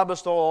there will I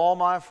bestow all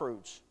my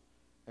fruits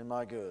and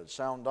my goods.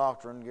 Sound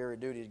Doctrine, Gary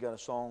Duty's got a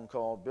song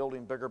called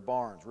Building Bigger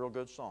Barns. Real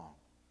good song.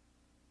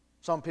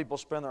 Some people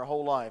spend their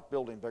whole life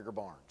building bigger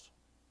barns.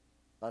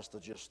 That's the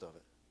gist of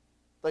it.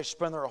 They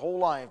spend their whole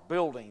life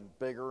building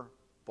bigger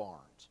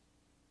barns.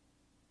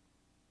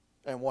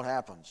 And what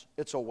happens?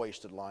 It's a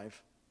wasted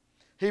life.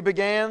 He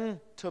began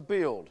to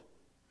build.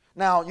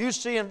 Now, you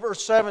see in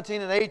verse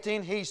 17 and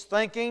 18, he's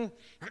thinking,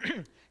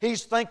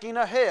 he's thinking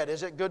ahead.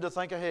 Is it good to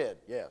think ahead?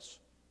 Yes.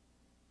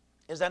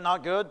 Is that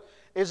not good?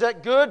 Is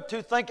that good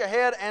to think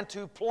ahead and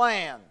to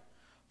plan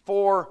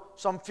for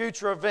some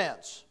future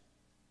events?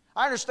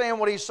 I understand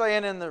what he's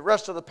saying in the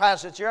rest of the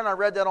passage here, and I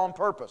read that on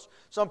purpose.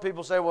 Some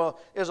people say, well,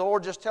 is the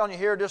Lord just telling you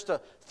here just to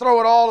throw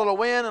it all to the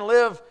wind and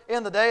live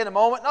in the day and the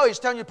moment? No, he's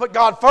telling you to put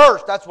God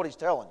first. That's what he's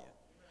telling you.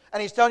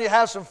 And He's telling you to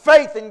have some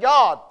faith in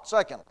God,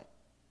 secondly.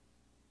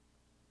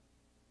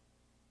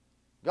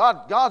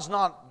 God's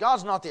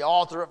not the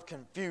author of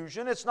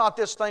confusion. It's not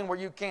this thing where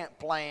you can't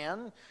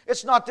plan.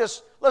 It's not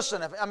this,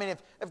 listen,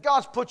 if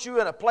God's put you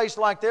in a place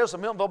like this, a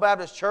Miltonville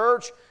Baptist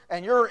Church,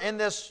 and you're in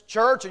this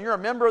church, and you're a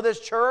member of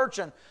this church,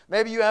 and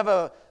maybe you have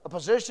a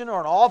position or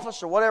an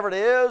office or whatever it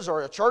is,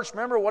 or a church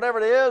member, whatever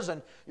it is,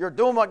 and you're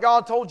doing what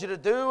God told you to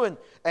do,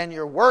 and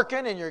you're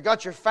working, and you've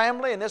got your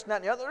family, and this and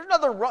that and the other. There's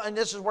nothing wrong, and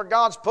this is where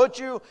God's put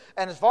you,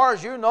 and as far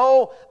as you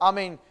know,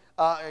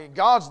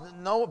 God's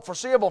no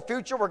foreseeable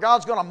future where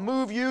God's going to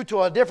move you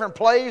to a different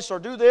place or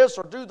do this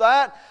or do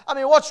that.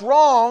 What's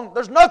wrong?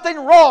 There's nothing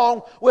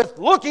wrong with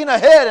looking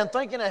ahead and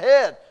thinking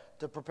ahead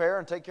to prepare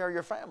and take care of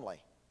your family.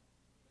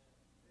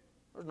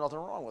 There's nothing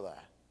wrong with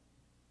that.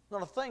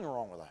 Not a thing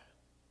wrong with that.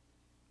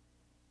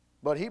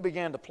 But he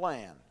began to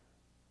plan,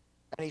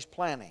 and he's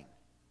planning.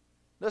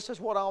 This is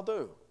what I'll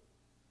do.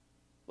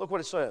 Look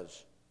what it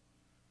says.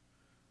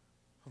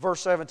 Verse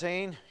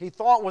 17, he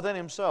thought within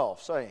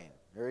himself, saying,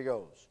 here he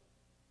goes.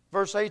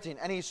 Verse 18,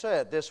 and he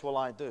said, this will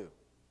I do.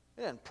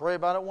 He didn't pray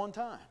about it one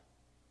time.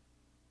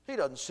 He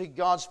doesn't seek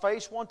God's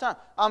face one time.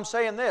 I'm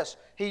saying this.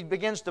 He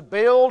begins to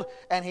build,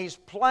 and he's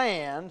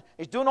planned.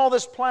 He's doing all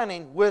this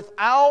planning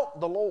without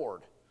the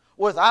Lord.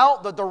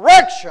 Without the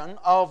direction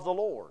of the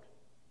Lord.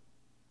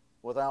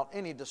 Without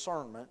any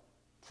discernment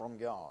from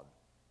God.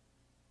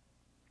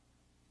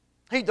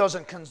 He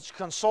doesn't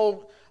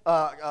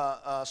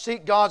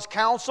seek God's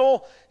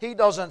counsel. He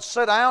doesn't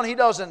sit down. He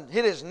doesn't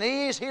hit his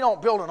knees. He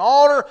don't build an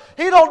altar.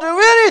 He don't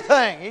do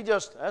anything. He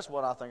just, that's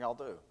what I think I'll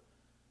do.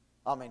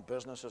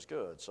 Business is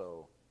good,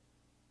 so,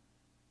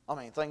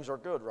 things are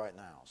good right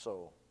now.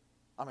 So,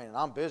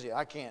 I'm busy.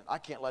 I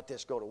can't let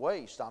this go to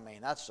waste.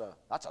 That's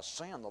a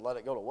sin to let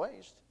it go to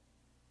waste.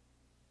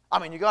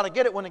 You got to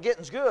get it when the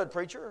getting's good,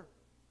 preacher.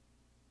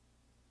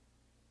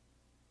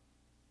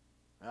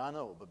 Yeah, I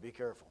know, but be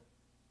careful.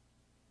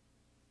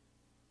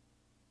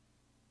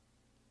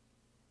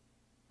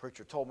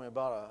 Preacher told me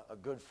about a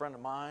good friend of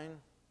mine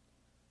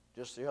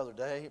just the other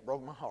day. It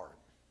broke my heart.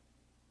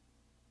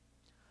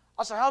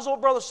 I said, how's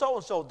old brother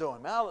so-and-so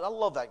doing? Man, I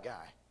love that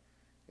guy.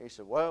 He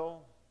said,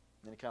 well,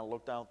 then he kind of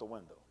looked out the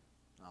window.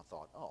 And I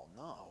thought, oh,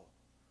 no.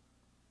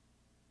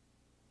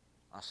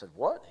 I said,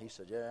 what? He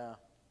said, yeah.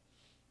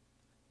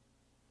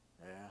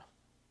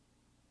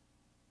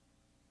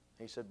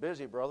 He said,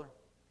 busy, brother.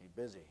 He's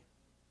busy.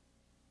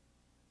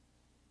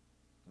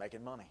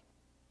 Making money.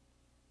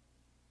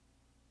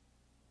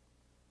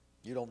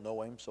 You don't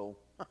know him, so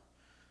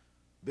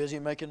busy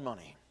making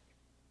money.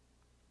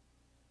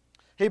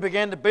 He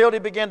began to build, he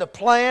began to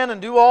plan and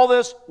do all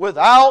this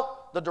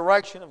without the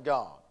direction of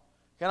God.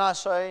 Can I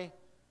say,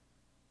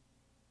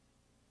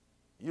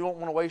 you don't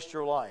want to waste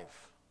your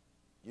life.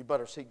 You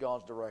better seek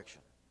God's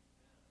direction.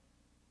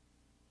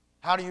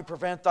 How do you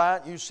prevent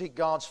that? You seek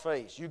God's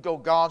face. You go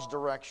God's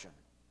direction.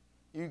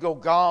 You go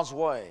God's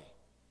way.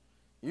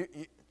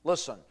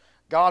 Listen,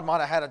 God might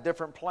have had a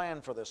different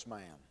plan for this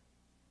man.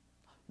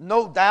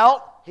 No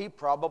doubt, he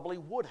probably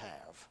would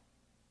have.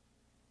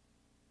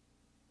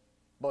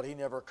 But he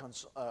never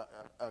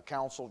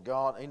counseled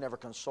God. He never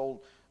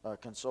consulted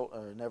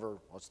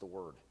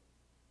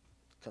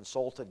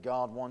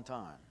God one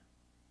time.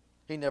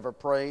 He never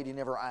prayed. He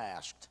never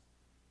asked.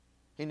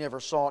 He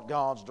never sought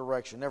God's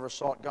direction, never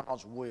sought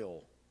God's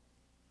will.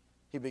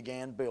 He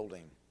began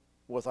building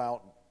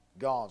without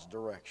God's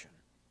direction.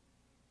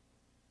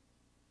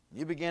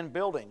 You begin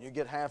building, you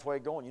get halfway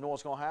going. You know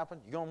what's going to happen?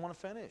 You're going to want to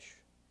finish.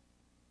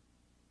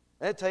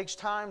 And it takes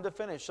time to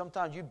finish.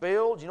 Sometimes you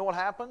build, you know what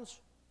happens?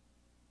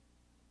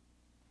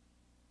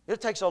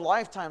 It takes a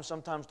lifetime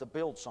sometimes to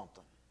build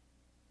something.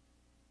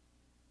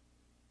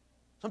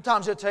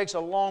 Sometimes it takes a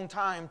long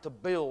time to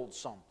build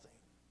something.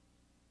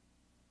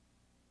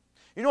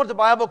 You know what the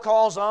Bible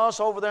calls us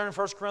over there in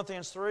 1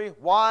 Corinthians 3?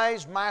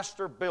 Wise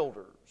master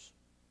builders.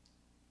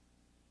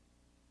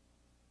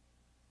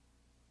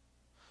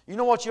 You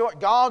know what you are?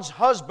 God's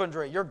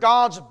husbandry. You're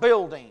God's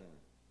building.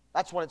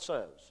 That's what it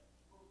says.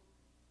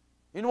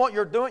 You know what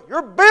you're doing?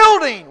 You're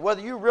building,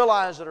 whether you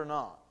realize it or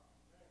not.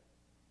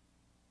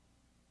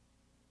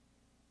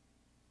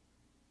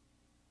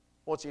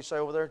 What's he say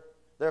over there?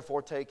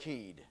 Therefore take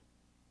heed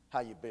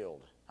how you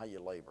build, how you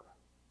labor.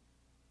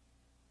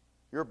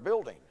 You're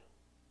building.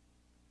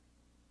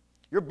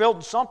 You're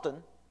building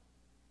something.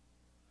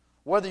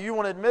 Whether you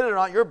want to admit it or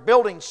not, you're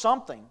building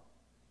something.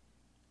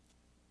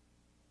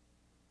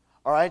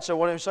 All right, so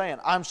what am I saying?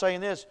 I'm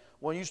saying this.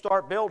 When you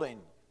start building,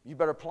 you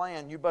better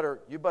plan. You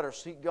better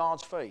seek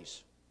God's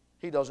face.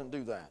 He doesn't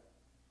do that.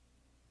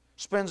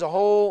 Spends his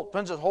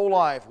whole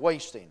life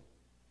wasting,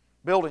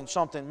 building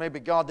something maybe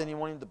God didn't even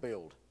want him to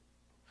build.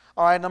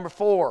 All right, number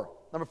four.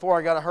 Number four,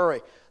 I got to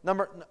hurry.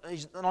 Not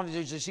only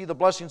does he see the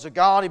blessings of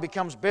God, he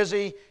becomes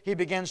busy. He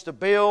begins to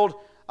build.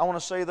 I want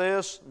to say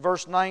this,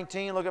 verse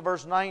 19. Look at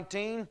verse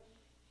 19.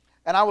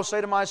 And I will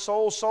say to my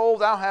soul, soul,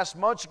 thou hast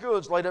much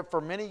goods laid up for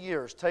many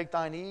years. Take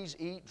thine ease,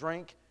 eat,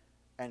 drink,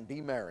 and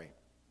be merry.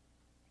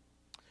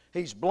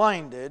 He's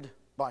blinded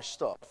by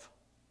stuff.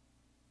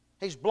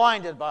 He's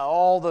blinded by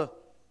all the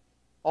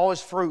all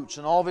his fruits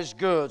and all of his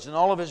goods and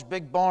all of his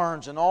big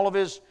barns and all of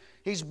his...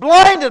 He's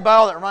blinded by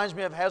all that. Reminds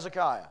me of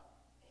Hezekiah.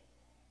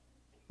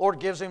 Lord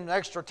gives him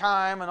extra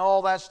time and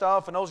all that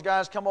stuff, and those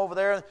guys come over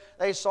there.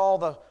 They saw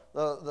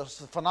the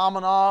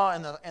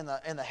phenomena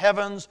in the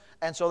heavens,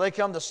 and so they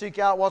come to seek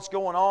out what's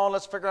going on.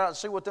 Let's figure out and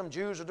see what them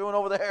Jews are doing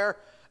over there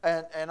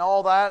and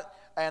all that.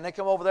 And they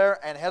come over there,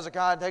 and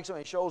Hezekiah takes them,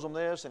 and he shows them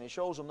this, and he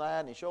shows them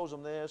that, and he shows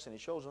them this, and he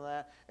shows them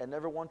that, and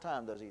never one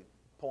time does he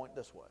point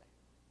this way.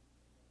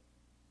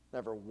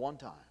 Never one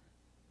time.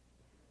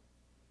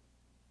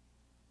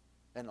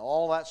 And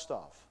all that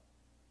stuff,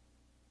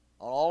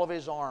 all of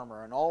his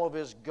armor, and all of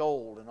his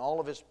gold, and all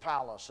of his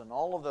palace, and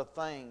all of the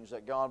things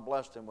that God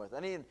blessed him with.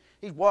 And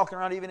he's walking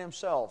around, even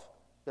himself,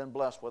 been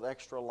blessed with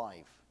extra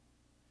life.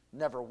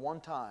 Never one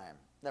time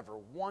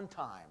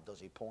does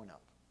he point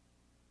up.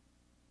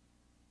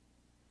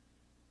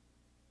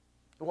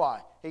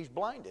 Why? He's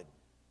blinded.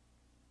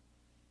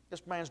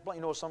 This man's blind.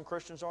 You know what some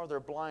Christians are?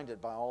 They're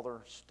blinded by all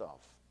their stuff.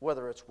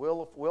 Whether it's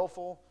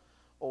willful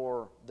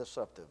or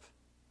deceptive.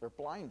 They're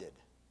blinded.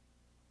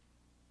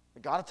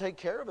 You've got to take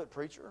care of it,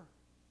 preacher.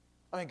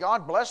 I mean,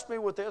 God blessed me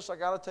with this. I've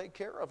got to take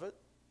care of it.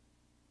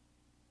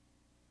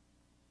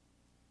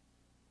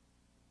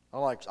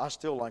 I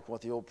still like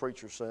what the old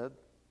preacher said.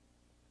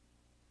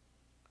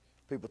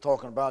 People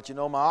talking about, you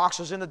know, my ox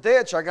is in the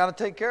ditch. I got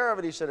to take care of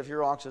it. He said, if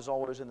your ox is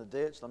always in the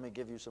ditch, let me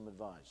give you some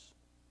advice.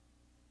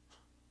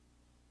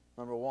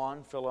 Number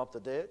one, fill up the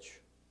ditch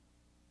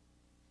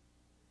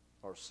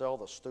or sell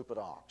the stupid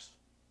ox.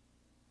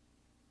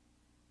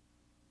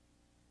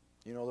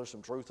 You know there's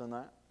some truth in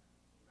that?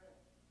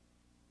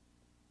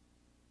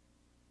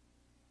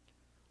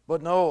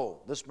 But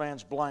no, this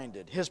man's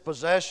blinded. His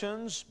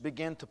possessions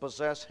begin to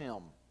possess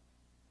him.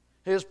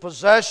 His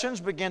possessions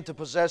begin to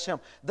possess him.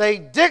 They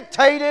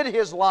dictated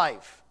his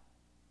life.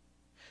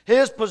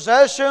 His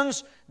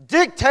possessions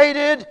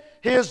dictated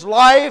his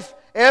life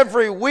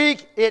every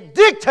week. It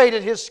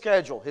dictated his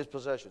schedule. His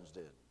possessions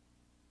did.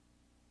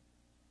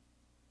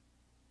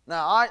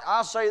 Now,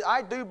 I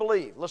do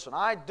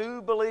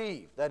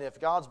believe that if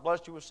God's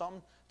blessed you with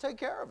something, take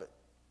care of it.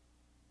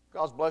 If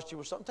God's blessed you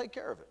with something, take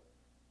care of it.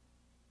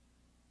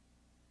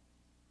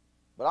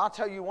 But I'll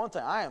tell you one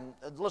thing.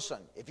 Listen,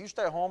 if you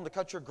stay home to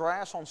cut your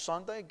grass on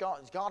Sunday,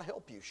 God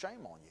help you.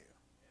 Shame on you.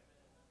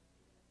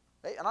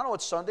 Hey, and I know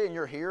it's Sunday and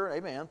you're here.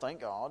 Amen. Thank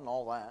God and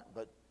all that.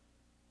 But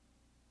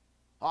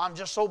I'm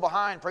just so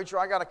behind, preacher.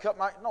 I got to cut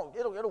my... No,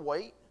 it'll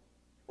wait.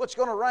 Well, it's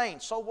going to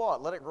rain. So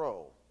what? Let it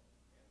grow.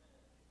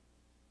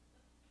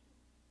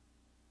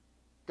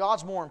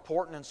 God's more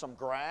important than some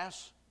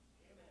grass.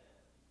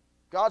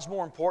 God's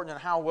more important than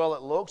how well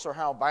it looks or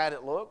how bad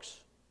it looks.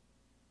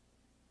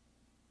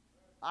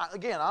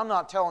 Again, I'm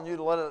not telling you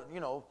to let it,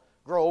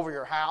 grow over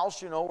your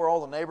house, where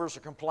all the neighbors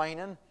are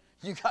complaining.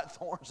 You got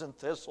thorns and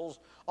thistles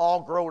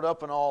all growed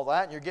up and all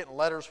that, and you're getting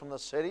letters from the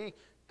city.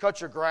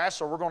 Cut your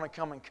grass or we're going to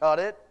come and cut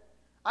it.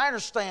 I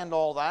understand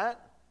all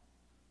that.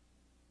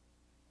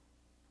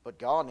 But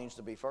God needs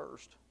to be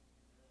first.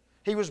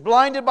 He was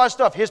blinded by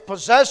stuff. His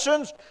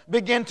possessions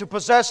begin to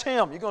possess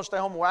him. You going to stay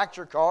home and wax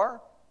your car?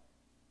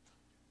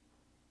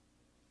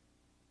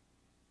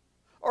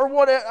 Or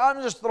whatever,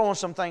 I'm just throwing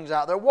some things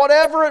out there.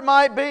 Whatever it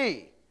might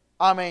be.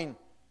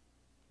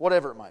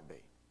 Whatever it might be.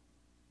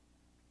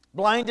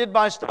 Blinded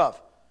by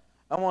stuff.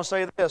 I want to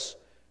say this.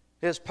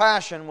 His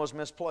passion was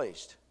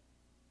misplaced.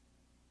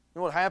 You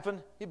know what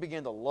happened? He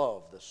began to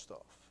love this stuff.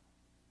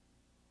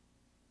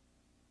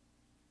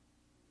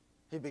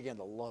 He began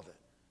to love it.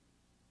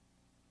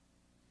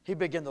 He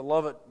began to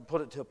love it and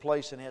put it to a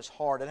place in his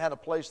heart. It had a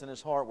place in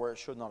his heart where it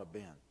should not have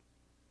been.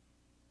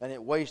 And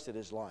it wasted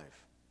his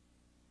life.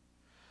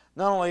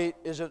 Not only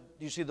is it,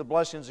 you see the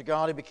blessings of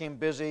God, he became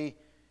busy,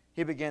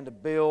 he began to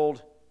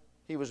build,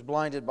 he was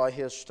blinded by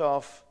his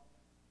stuff,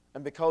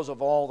 and because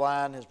of all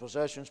that, and his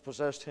possessions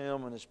possessed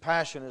him, and his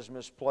passion is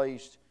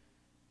misplaced,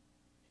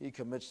 he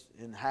commits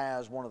and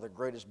has one of the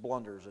greatest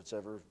blunders it's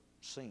ever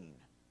seen.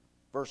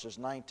 Verses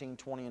 19,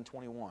 20, and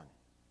 21.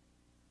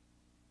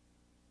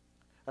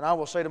 And I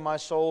will say to my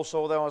soul,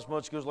 so thou hast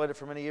much goods laid up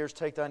for many years,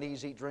 take thine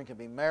ease, eat, drink, and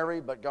be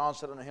merry. But God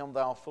said unto him,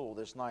 thou fool,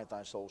 this night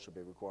thy soul shall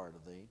be required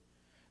of thee.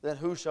 Then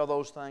who shall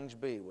those things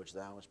be which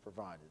thou hast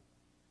provided?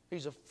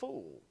 He's a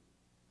fool.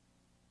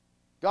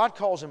 God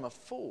calls him a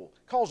fool.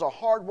 Calls a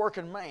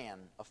hard-working man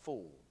a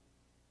fool.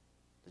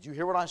 Did you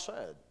hear what I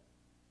said?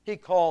 He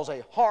calls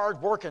a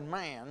hard-working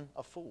man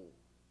a fool.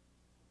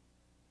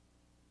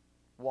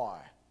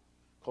 Why?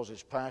 Because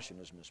his passion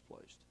is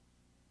misplaced.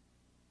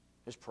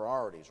 His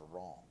priorities are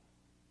wrong.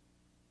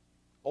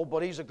 Oh,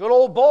 but he's a good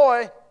old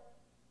boy.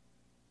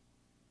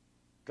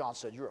 God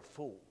said, you're a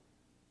fool.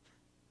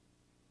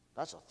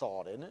 That's a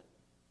thought, isn't it?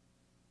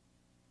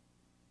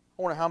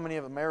 I wonder how many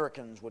of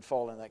Americans would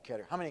fall in that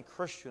category. How many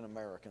Christian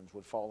Americans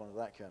would fall into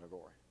that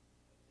category?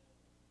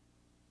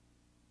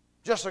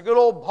 Just a good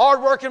old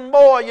hard-working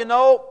boy,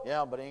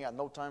 Yeah, but he ain't got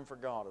no time for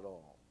God at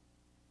all.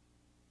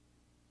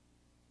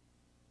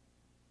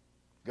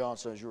 God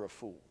says, you're a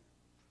fool.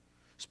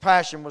 His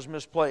passion was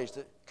misplaced.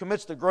 It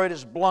commits the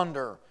greatest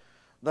blunder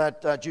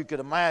that you could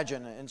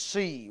imagine and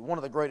see. One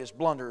of the greatest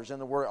blunders in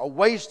the world. A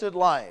wasted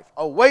life.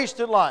 A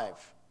wasted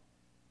life.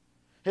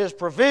 His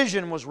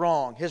provision was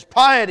wrong. His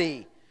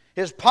piety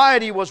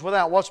was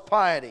without. What's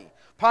piety?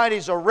 Piety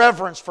is a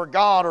reverence for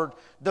God or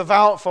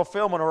devout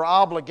fulfillment or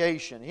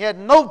obligation. He had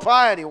no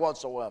piety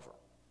whatsoever.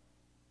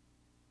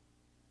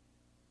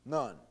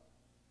 None.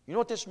 You know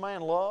what this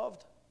man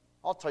loved?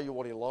 I'll tell you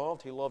what he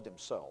loved. He loved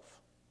himself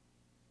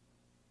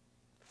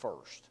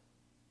first.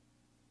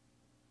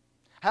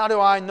 How do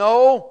I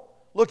know?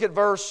 Look at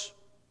verse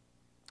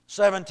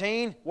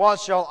 17. What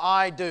shall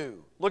I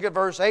do? Look at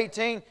verse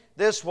 18.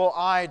 This will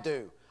I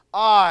do.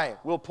 I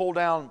will pull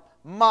down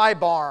my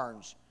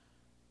barns.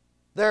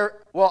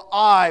 There will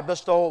I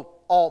bestow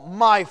all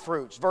my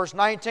fruits. Verse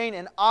 19.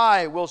 And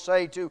I will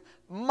say to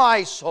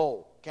my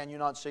soul. Can you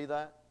not see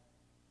that?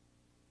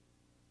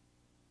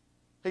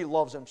 He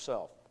loves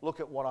himself. Look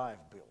at what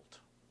I've built.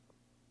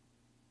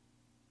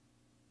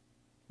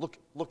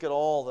 Look at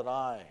all that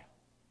I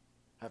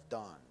have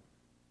done.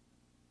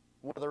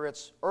 Whether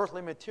it's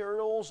earthly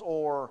materials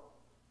or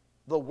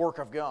the work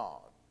of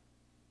God.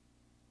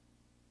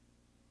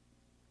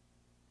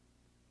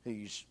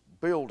 He's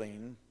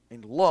building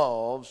and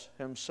loves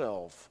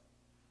himself.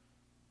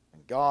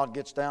 And God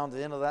gets down to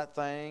the end of that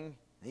thing.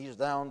 He's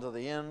down to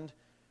the end.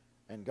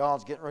 And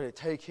God's getting ready to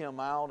take him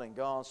out. And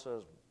God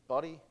says,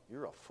 buddy,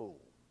 you're a fool.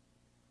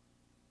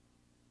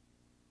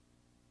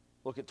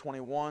 Look at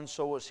 21.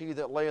 So is he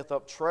that layeth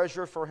up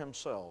treasure for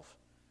himself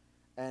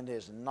and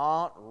is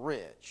not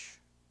rich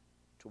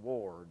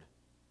toward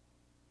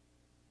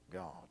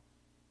God.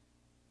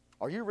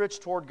 Are you rich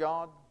toward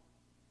God?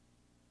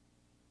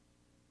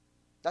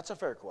 That's a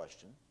fair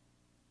question.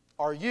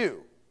 Are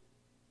you?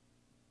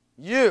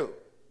 You.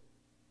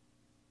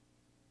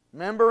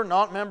 Member,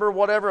 not member,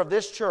 whatever of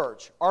this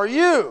church. Are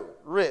you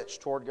rich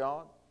toward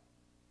God?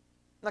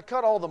 Now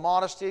cut all the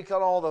modesty,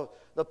 cut all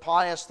the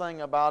pious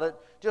thing about it.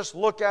 Just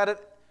look at it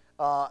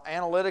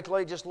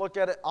analytically. Just look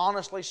at it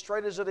honestly,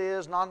 straight as it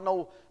is. Not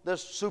know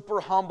this super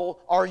humble.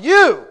 Are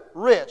you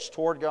rich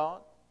toward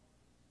God?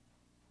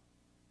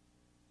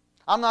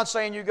 I'm not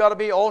saying you've got to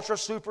be ultra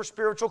super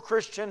spiritual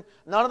Christian.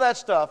 None of that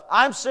stuff.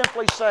 I'm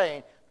simply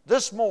saying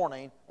this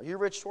morning, are you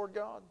rich toward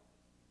God?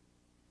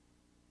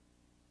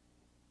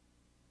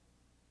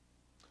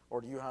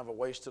 Or do you have a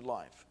wasted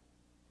life?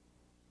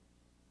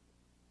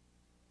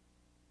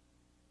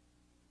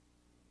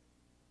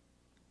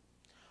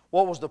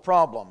 What was the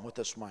problem with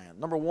this man?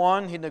 Number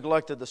one, he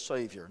neglected the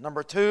Savior.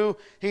 Number two,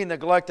 he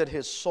neglected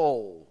his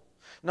soul.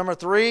 Number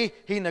three,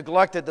 he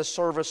neglected the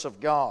service of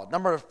God.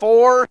 Number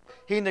four,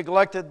 he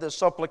neglected the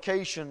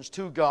supplications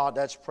to God.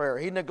 That's prayer.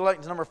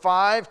 Number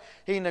five,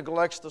 he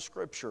neglects the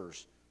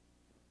Scriptures.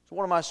 So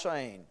what am I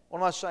saying? What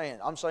am I saying?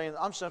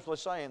 I'm simply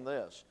saying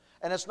this.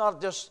 And it's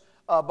not just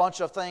a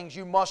bunch of things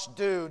you must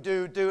do,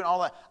 and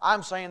all that.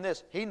 I'm saying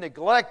this. He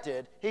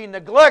neglected,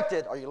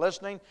 are you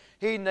listening?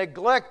 He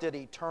neglected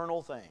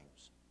eternal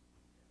things.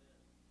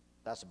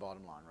 That's the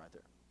bottom line right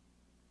there.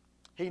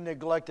 He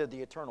neglected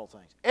the eternal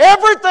things.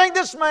 Everything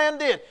this man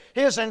did,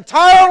 his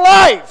entire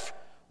life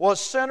was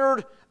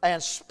centered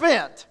and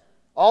spent.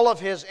 All of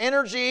his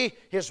energy,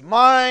 his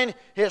mind,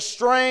 his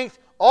strength,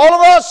 all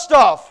of that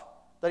stuff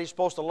that he's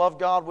supposed to love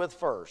God with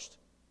first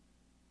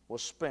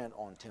was spent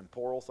on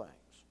temporal things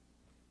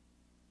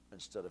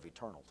instead of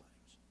eternal things.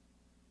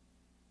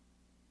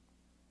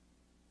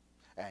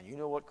 And you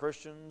know what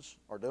Christians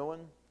are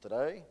doing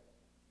today?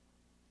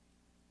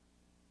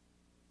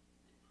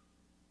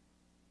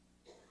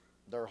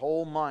 Their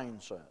whole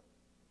mindset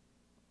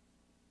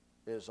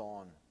is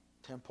on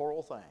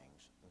temporal things.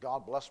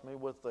 God bless me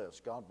with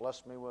this. God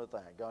bless me with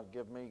that. God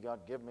give me, God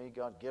give me,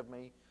 God give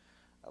me.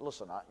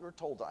 Listen, you're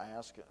told to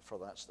ask for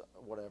that stuff,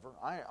 whatever.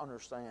 I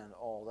understand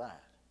all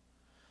that.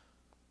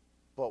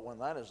 But when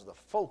that is the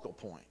focal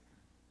point,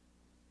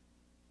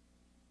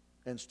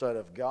 instead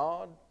of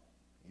God,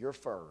 you're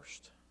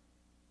first.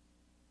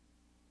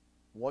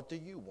 What do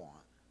you want?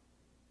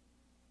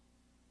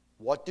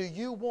 What do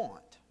you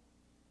want?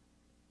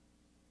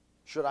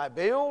 Should I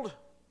build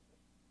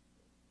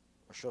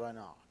or should I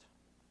not?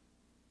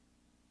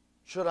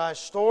 Should I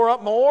store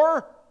up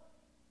more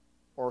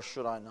or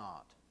should I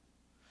not?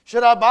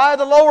 Should I buy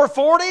the lower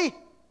 40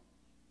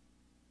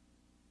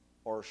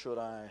 or should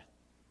I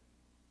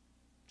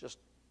just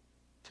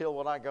till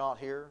what I got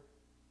here,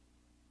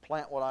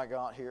 plant what I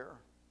got here,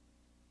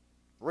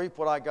 reap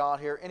what I got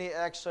here? Any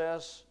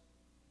excess,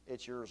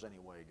 it's yours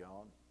anyway,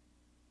 God.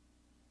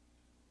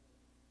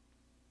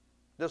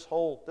 This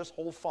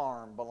whole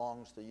farm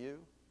belongs to you.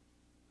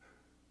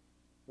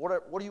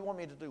 What do you want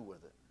me to do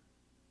with it?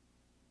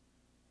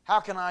 How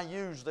can I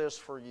use this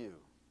for you?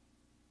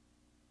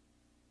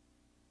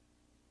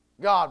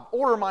 God,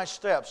 order my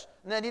steps.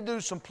 And then you do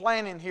some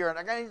planning here. And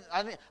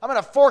I'm at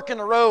a fork in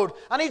the road.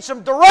 I need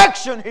some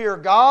direction here,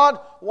 God.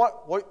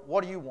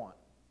 What do you want?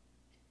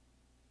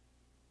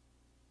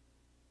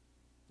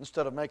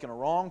 Instead of making a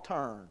wrong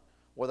turn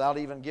without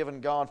even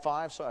giving God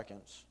 5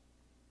 seconds.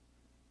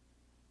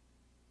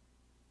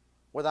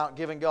 Without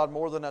giving God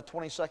more than a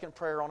 20-second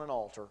prayer on an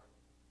altar.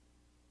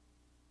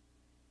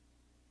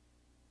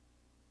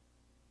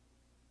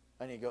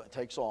 And he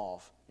takes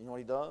off. You know what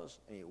he does?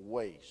 And he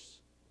wastes.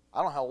 I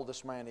don't know how old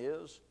this man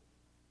is,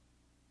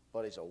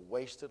 but it's a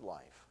wasted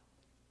life.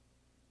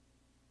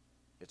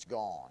 It's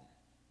gone.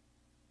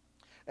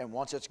 And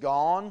once it's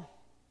gone,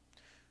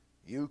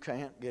 you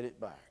can't get it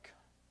back.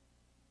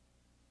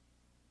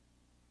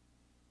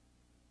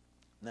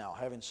 Now,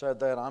 having said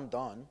that, I'm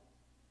done.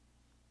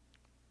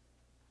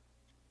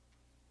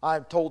 I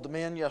told the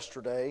men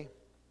yesterday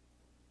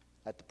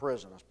at the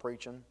prison, I was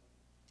preaching,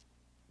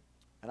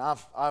 and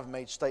I've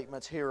made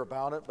statements here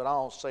about it, but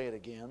I'll say it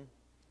again.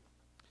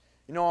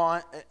 You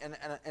know, and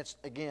it's,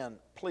 again,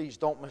 please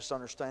don't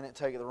misunderstand it,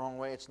 take it the wrong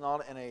way. It's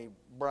not in a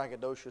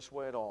braggadocious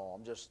way at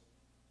all.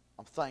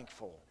 I'm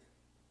thankful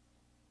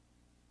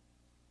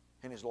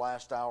in his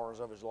last hours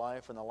of his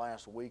life, in the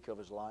last week of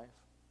his life.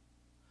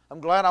 I'm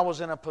glad I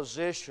was in a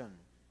position.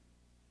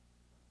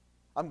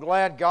 I'm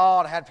glad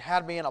God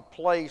had me in a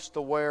place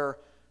to where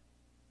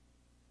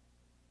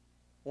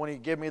when He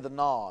gave me the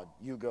nod,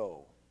 you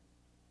go.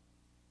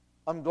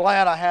 I'm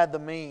glad I had the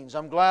means.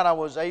 I'm glad I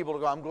was able to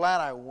go. I'm glad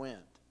I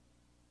went.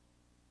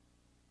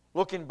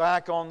 Looking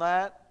back on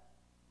that,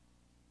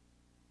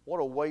 what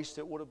a waste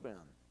it would have been.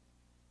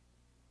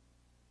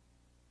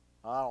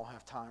 I don't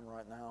have time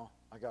right now.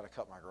 I got to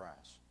cut my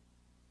grass.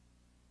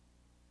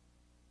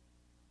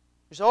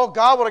 You say, oh,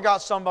 God would have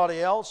got somebody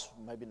else.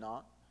 Maybe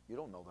not. You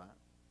don't know that.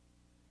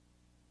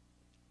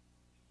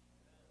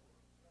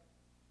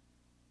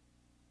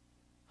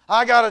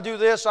 I got to do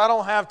this. I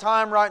don't have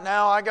time right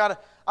now.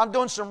 I'm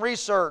doing some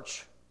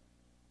research.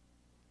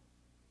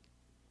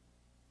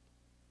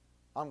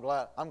 I'm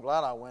glad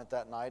I went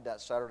that night,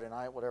 that Saturday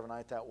night, whatever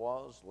night that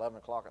was, 11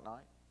 o'clock at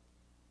night.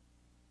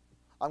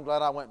 I'm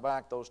glad I went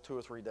back those 2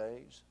 or 3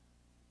 days.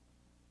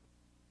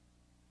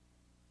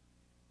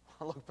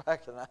 I look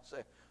back and I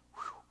say,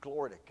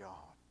 glory to God.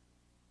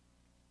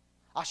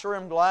 I sure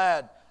am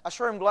glad. I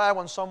sure am glad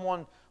when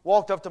someone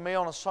walked up to me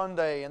on a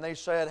Sunday and they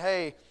said,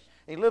 hey,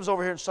 he lives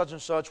over here in such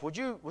and such. Would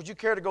you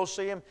care to go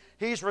see him?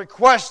 He's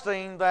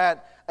requesting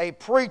that a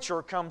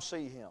preacher come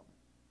see him.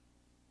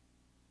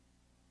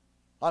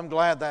 I'm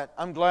glad that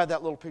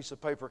little piece of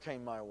paper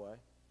came my way.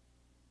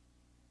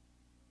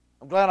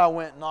 I'm glad I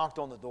went and knocked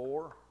on the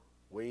door.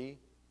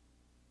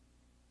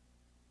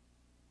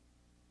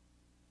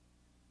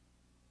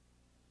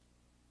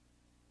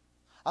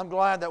 I'm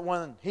glad that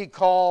when he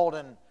called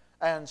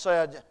and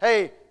said,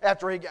 hey,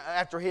 after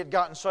he had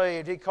gotten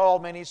saved, he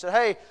called me and he said,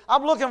 hey,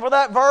 I'm looking for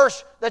that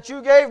verse that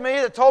you gave me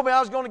that told me I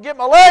was going to get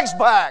my legs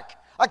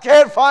back. I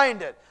can't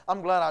find it.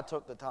 I'm glad I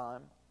took the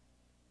time.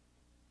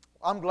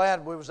 I'm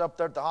glad we was up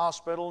there at the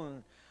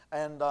hospital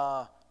and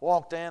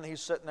walked in.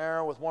 He's sitting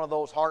there with one of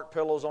those heart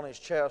pillows on his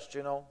chest,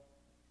 you know.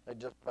 They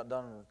just got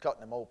done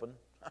cutting him open.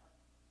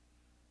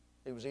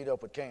 He was eat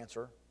up with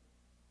cancer.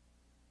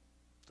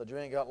 Said, you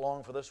ain't got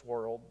long for this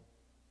world.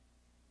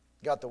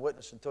 Got the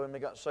witnessing to him. He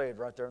got saved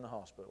right there in the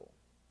hospital.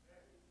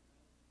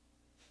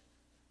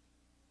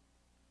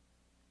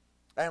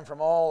 And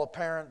from all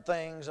apparent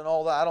things and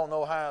all that, I don't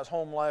know how his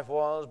home life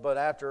was, but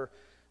after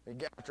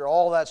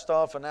all that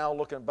stuff and now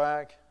looking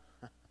back,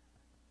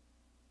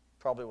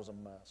 probably was a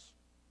mess.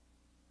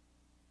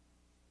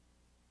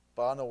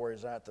 But I know where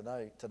he's at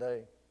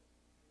today.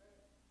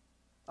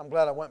 I'm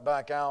glad I went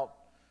back out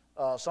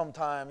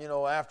sometime,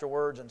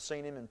 afterwards and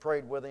seen him and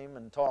prayed with him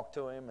and talked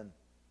to him. And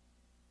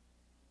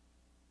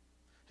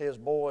his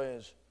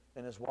boys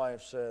and his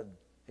wife said,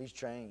 he's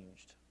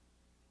changed.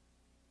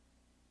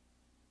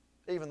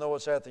 Even though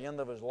it's at the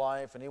end of his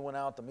life and he went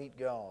out to meet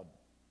God,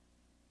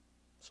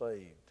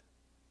 saved.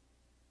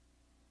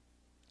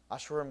 I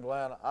sure am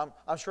glad.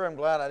 I'm sure I'm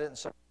glad I didn't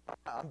say,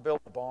 I'm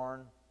building a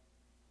barn.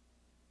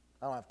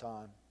 I don't have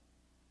time.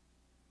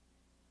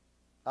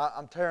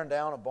 I'm tearing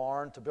down a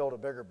barn to build a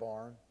bigger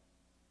barn.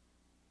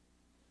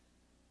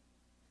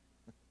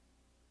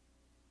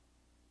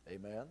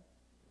 Amen.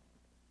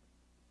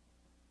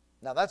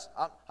 Now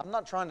I'm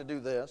not trying to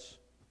do this,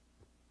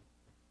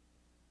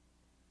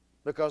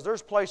 because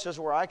there's places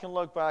where I can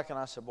look back and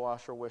I said, boy, I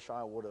sure wish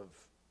I would have.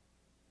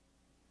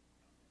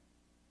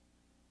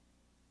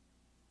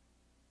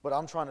 But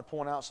I'm trying to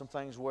point out some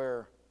things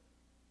where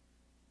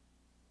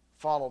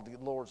followed the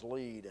Lord's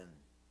lead, and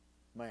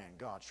man,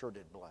 God sure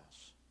did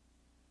bless.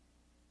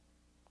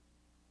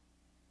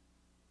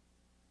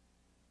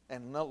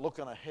 And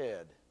looking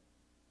ahead,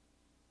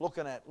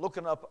 looking ahead,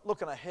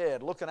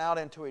 looking out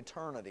into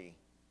eternity,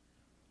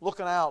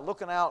 looking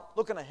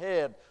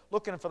ahead,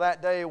 looking for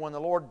that day when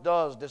the Lord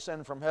does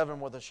descend from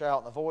heaven with a shout,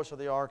 and the voice of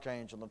the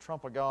archangel, and the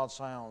trump of God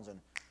sounds, and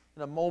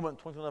in a moment,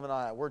 twinkling of an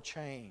eye, we're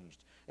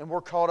changed, and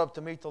we're caught up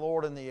to meet the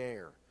Lord in the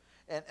air.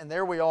 And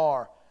there we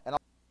are. And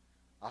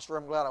I sure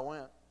am glad I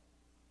went.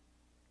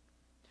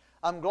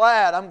 I'm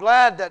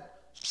glad that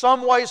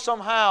some way,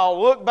 somehow,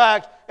 look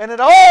back, and it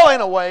all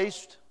ain't a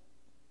waste.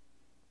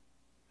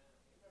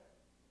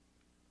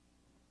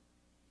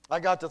 I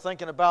got to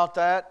thinking about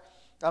that.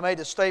 I made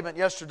a statement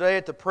yesterday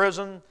at the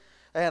prison,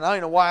 and I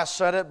don't know why I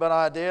said it, but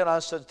I did. I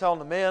said, telling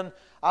the men,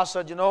 I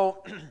said,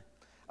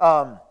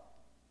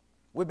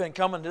 we've been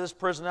coming to this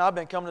prison now. I've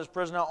been coming to this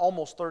prison now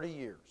almost 30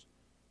 years.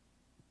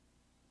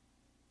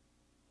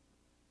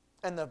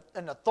 And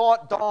the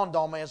thought dawned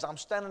on me as I'm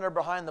standing there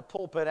behind the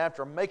pulpit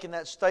after making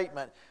that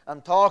statement.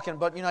 I'm talking,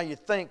 but you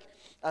think,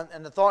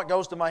 and the thought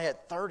goes to my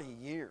head, 30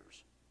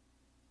 years.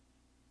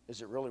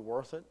 Is it really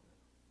worth it?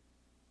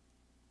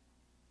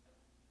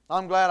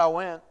 I'm glad I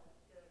went.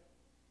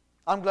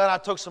 I'm glad I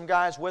took some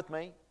guys with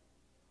me.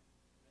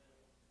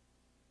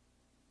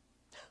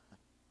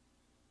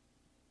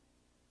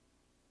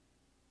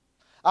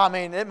 I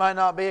mean, it might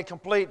not be a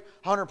complete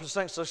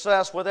 100%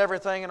 success with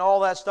everything and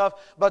all that stuff,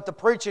 but the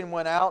preaching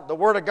went out, the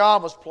Word of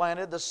God was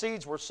planted, the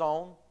seeds were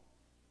sown.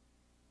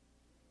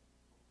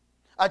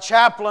 A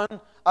chaplain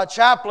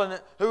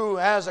who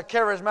has a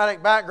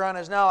charismatic background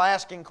is now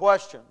asking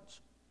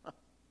questions.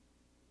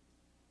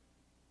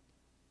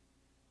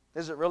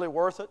 Is it really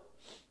worth it?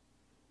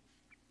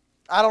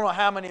 I don't know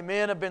how many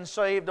men have been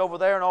saved over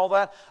there and all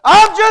that.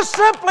 I'm just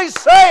simply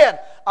saying,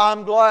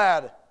 I'm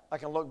glad I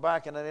can look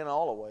back and it ain't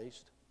all a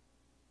waste.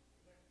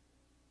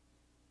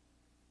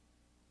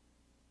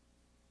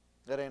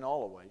 That ain't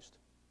all a waste.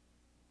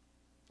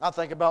 I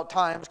think about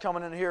times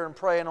coming in here and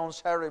praying on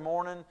Saturday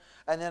morning,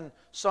 and then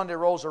Sunday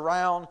rolls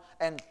around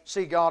and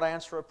see God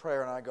answer a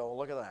prayer, and I go,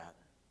 look at that.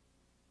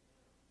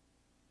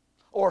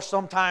 Or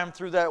sometime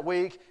through that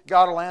week,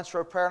 God will answer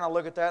a prayer, and I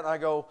look at that, and I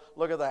go,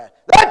 look at that.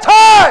 That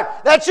time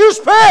that you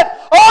spent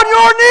on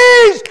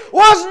your knees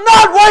was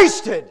not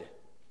wasted.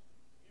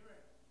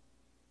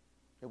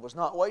 It was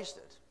not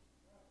wasted.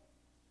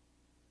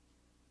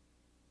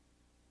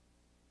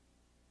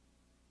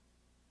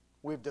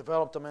 We've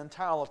developed a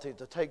mentality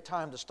to take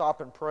time to stop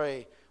and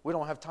pray. We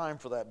don't have time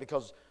for that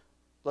because,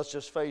 let's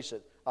just face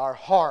it, we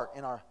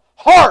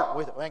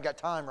ain't got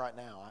time right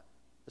now.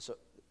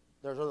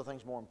 There's other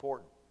things more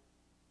important.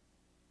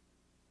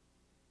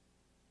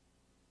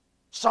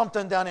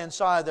 Something down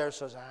inside there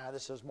says,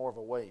 this is more of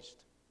a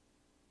waste.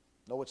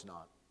 No, it's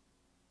not.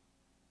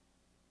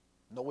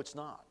 No, it's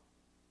not.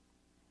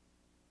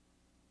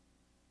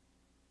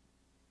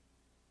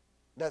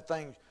 That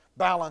thing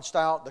balanced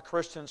out, the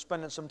Christian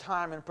spending some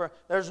time in prayer.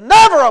 There's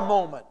never a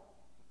moment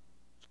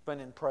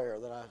spent in prayer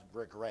that I've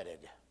regretted.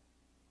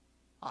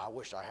 I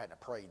wish I hadn't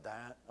prayed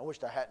that. I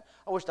wished I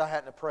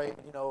hadn't prayed,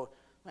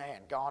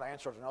 man, God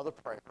answered another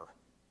prayer.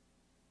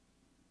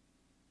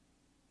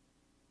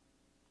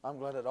 I'm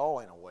glad it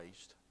all ain't a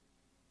waste.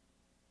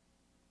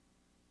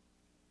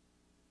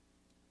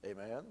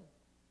 Amen.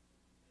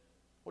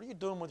 What are you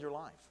doing with your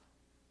life?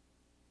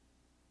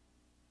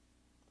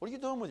 What are you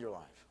doing with your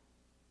life?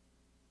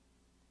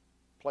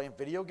 Playing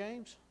video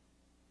games?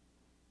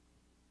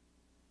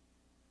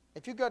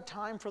 If you've got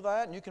time for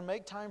that and you can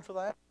make time for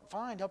that,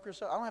 fine, help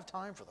yourself. I don't have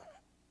time for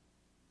that.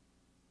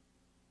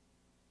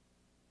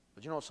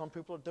 But you know what some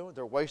people are doing?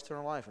 They're wasting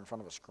their life in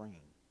front of a screen.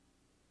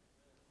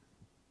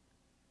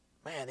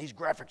 Man, these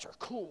graphics are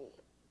cool.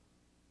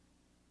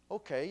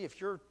 Okay, if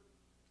you're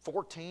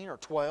 14 or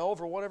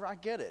 12 or whatever, I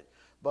get it.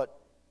 But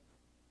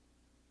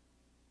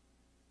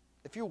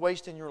if you're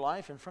wasting your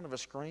life in front of a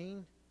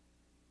screen,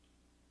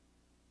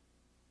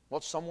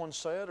 what someone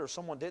said or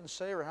someone didn't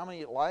say or how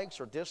many likes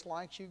or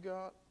dislikes you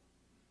got,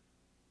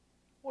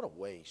 what a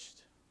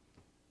waste.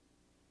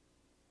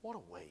 What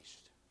a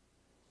waste.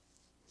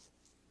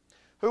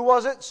 Who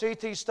was it?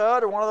 C.T.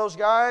 Studd or one of those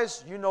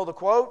guys? You know the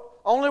quote.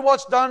 Only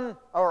what's done,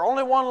 or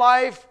only one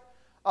life,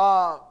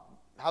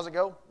 how's it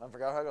go? I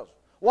forgot how it goes.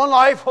 One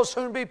life will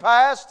soon be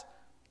past.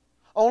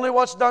 Only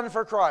what's done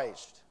for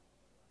Christ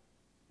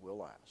will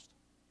last.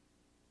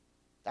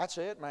 That's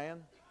it,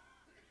 man.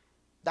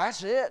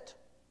 That's it.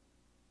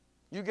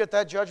 You get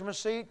that judgment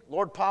seat,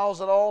 Lord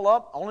piles it all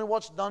up. Only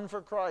what's done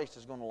for Christ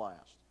is going to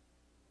last.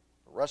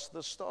 The rest of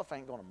this stuff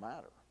ain't going to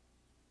matter.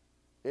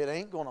 It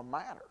ain't going to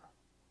matter.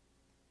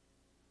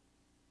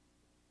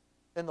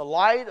 In the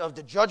light of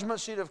the judgment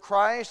seat of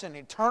Christ and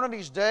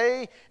eternity's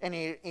day and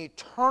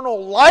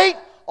eternal light,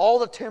 all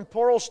the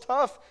temporal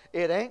stuff,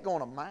 it ain't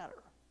going to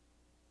matter.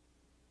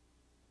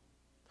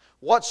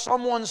 What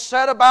someone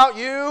said about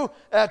you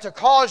to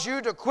cause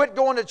you to quit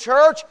going to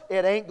church,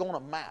 it ain't going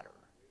to matter.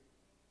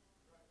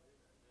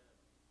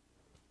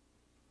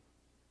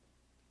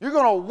 You're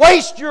going to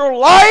waste your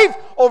life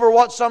over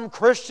what some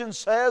Christian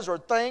says or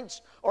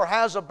thinks or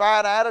has a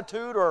bad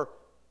attitude or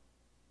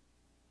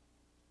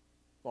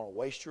you're going to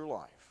waste your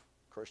life.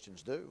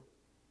 Christians do.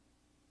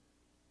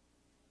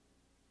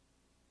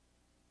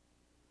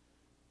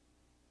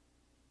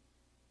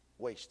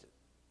 Waste it.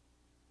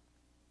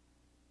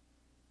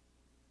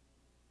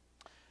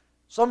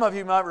 Some of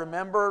you might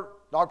remember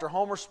Dr.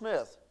 Homer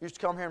Smith used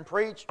to come here and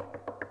preach.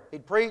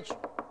 He'd preach.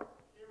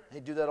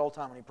 He'd do that all the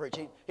time when he'd preach.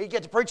 He'd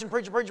get to preaching,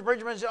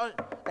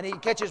 and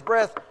he'd catch his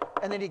breath,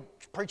 and then he'd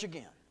preach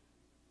again.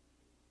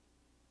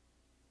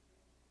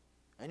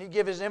 And he'd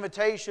give his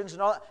invitations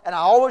and all that. And I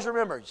always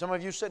remember, some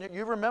of you sitting here,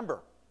 you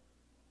remember.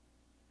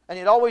 And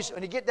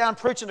when he'd get down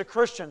preaching to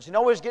Christians, he'd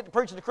always get to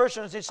preaching to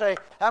Christians, he'd say,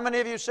 how many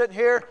of you sitting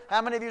here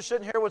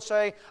would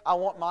say, I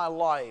want my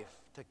life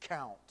to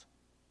count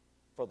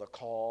for the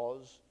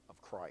cause of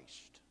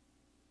Christ?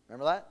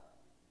 Remember that?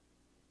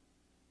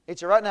 He'd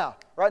say, right now,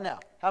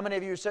 how many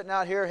of you are sitting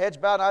out here, heads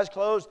bowed, eyes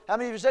closed? How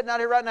many of you are sitting out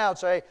here right now and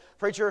say,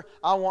 preacher,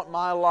 I want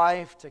my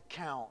life to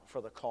count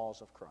for the cause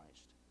of Christ?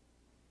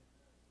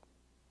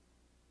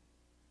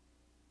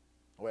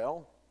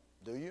 Well,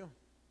 do you?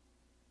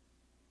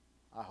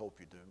 I hope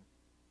you do.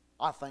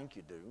 I think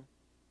you do.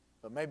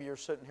 But maybe you're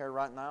sitting here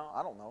right now,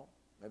 I don't know.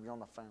 Maybe you're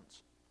on the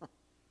fence.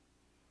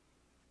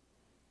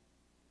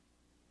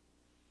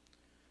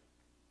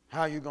 How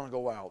are you going to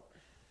go out?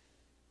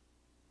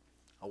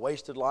 A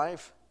wasted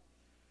life?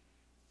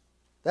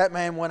 That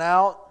man went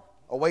out,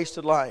 a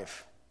wasted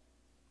life.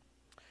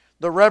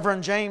 The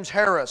Reverend James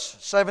Harris,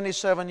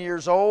 77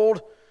 years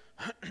old,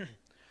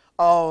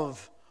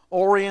 of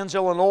Oriens,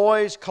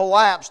 Illinois,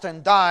 collapsed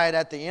and died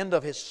at the end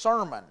of his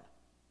sermon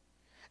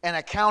in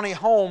a county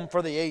home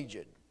for the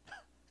aged.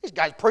 This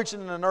guy's preaching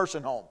in a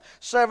nursing home.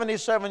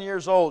 77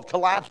 years old,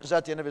 collapses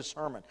at the end of his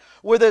sermon.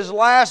 With his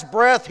last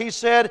breath, he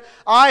said,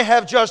 I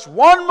have just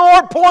one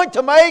more point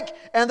to make,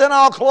 and then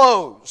I'll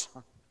close.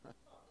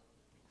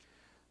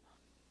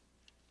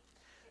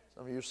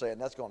 Some of you are saying,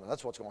 that's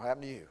what's going to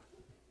happen to you.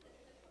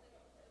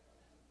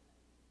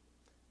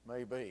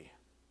 Maybe.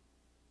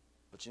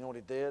 But you know what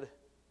he did?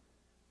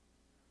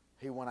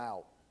 He went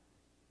out.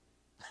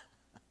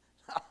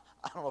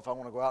 I don't know if I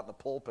want to go out in the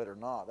pulpit or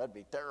not. That'd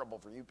be terrible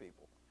for you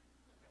people.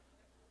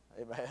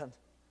 Amen.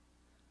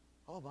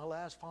 Oh, my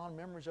last fond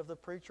memories of the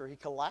preacher. He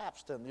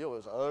collapsed and it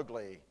was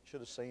ugly. Should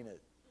have seen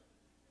it.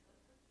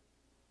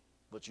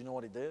 But you know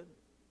what he did?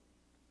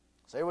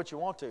 Say what you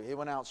want to. He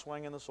went out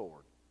swinging the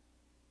sword.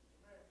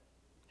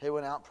 He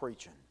went out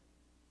preaching.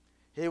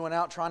 He went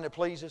out trying to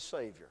please his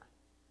Savior.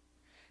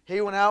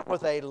 He went out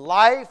with a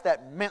life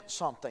that meant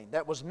something,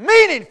 that was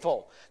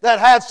meaningful, that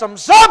had some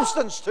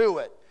substance to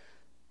it,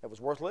 that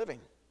was worth living.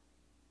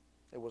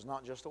 It was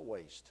not just a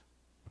waste.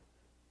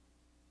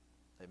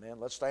 Amen.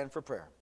 Let's stand for prayer.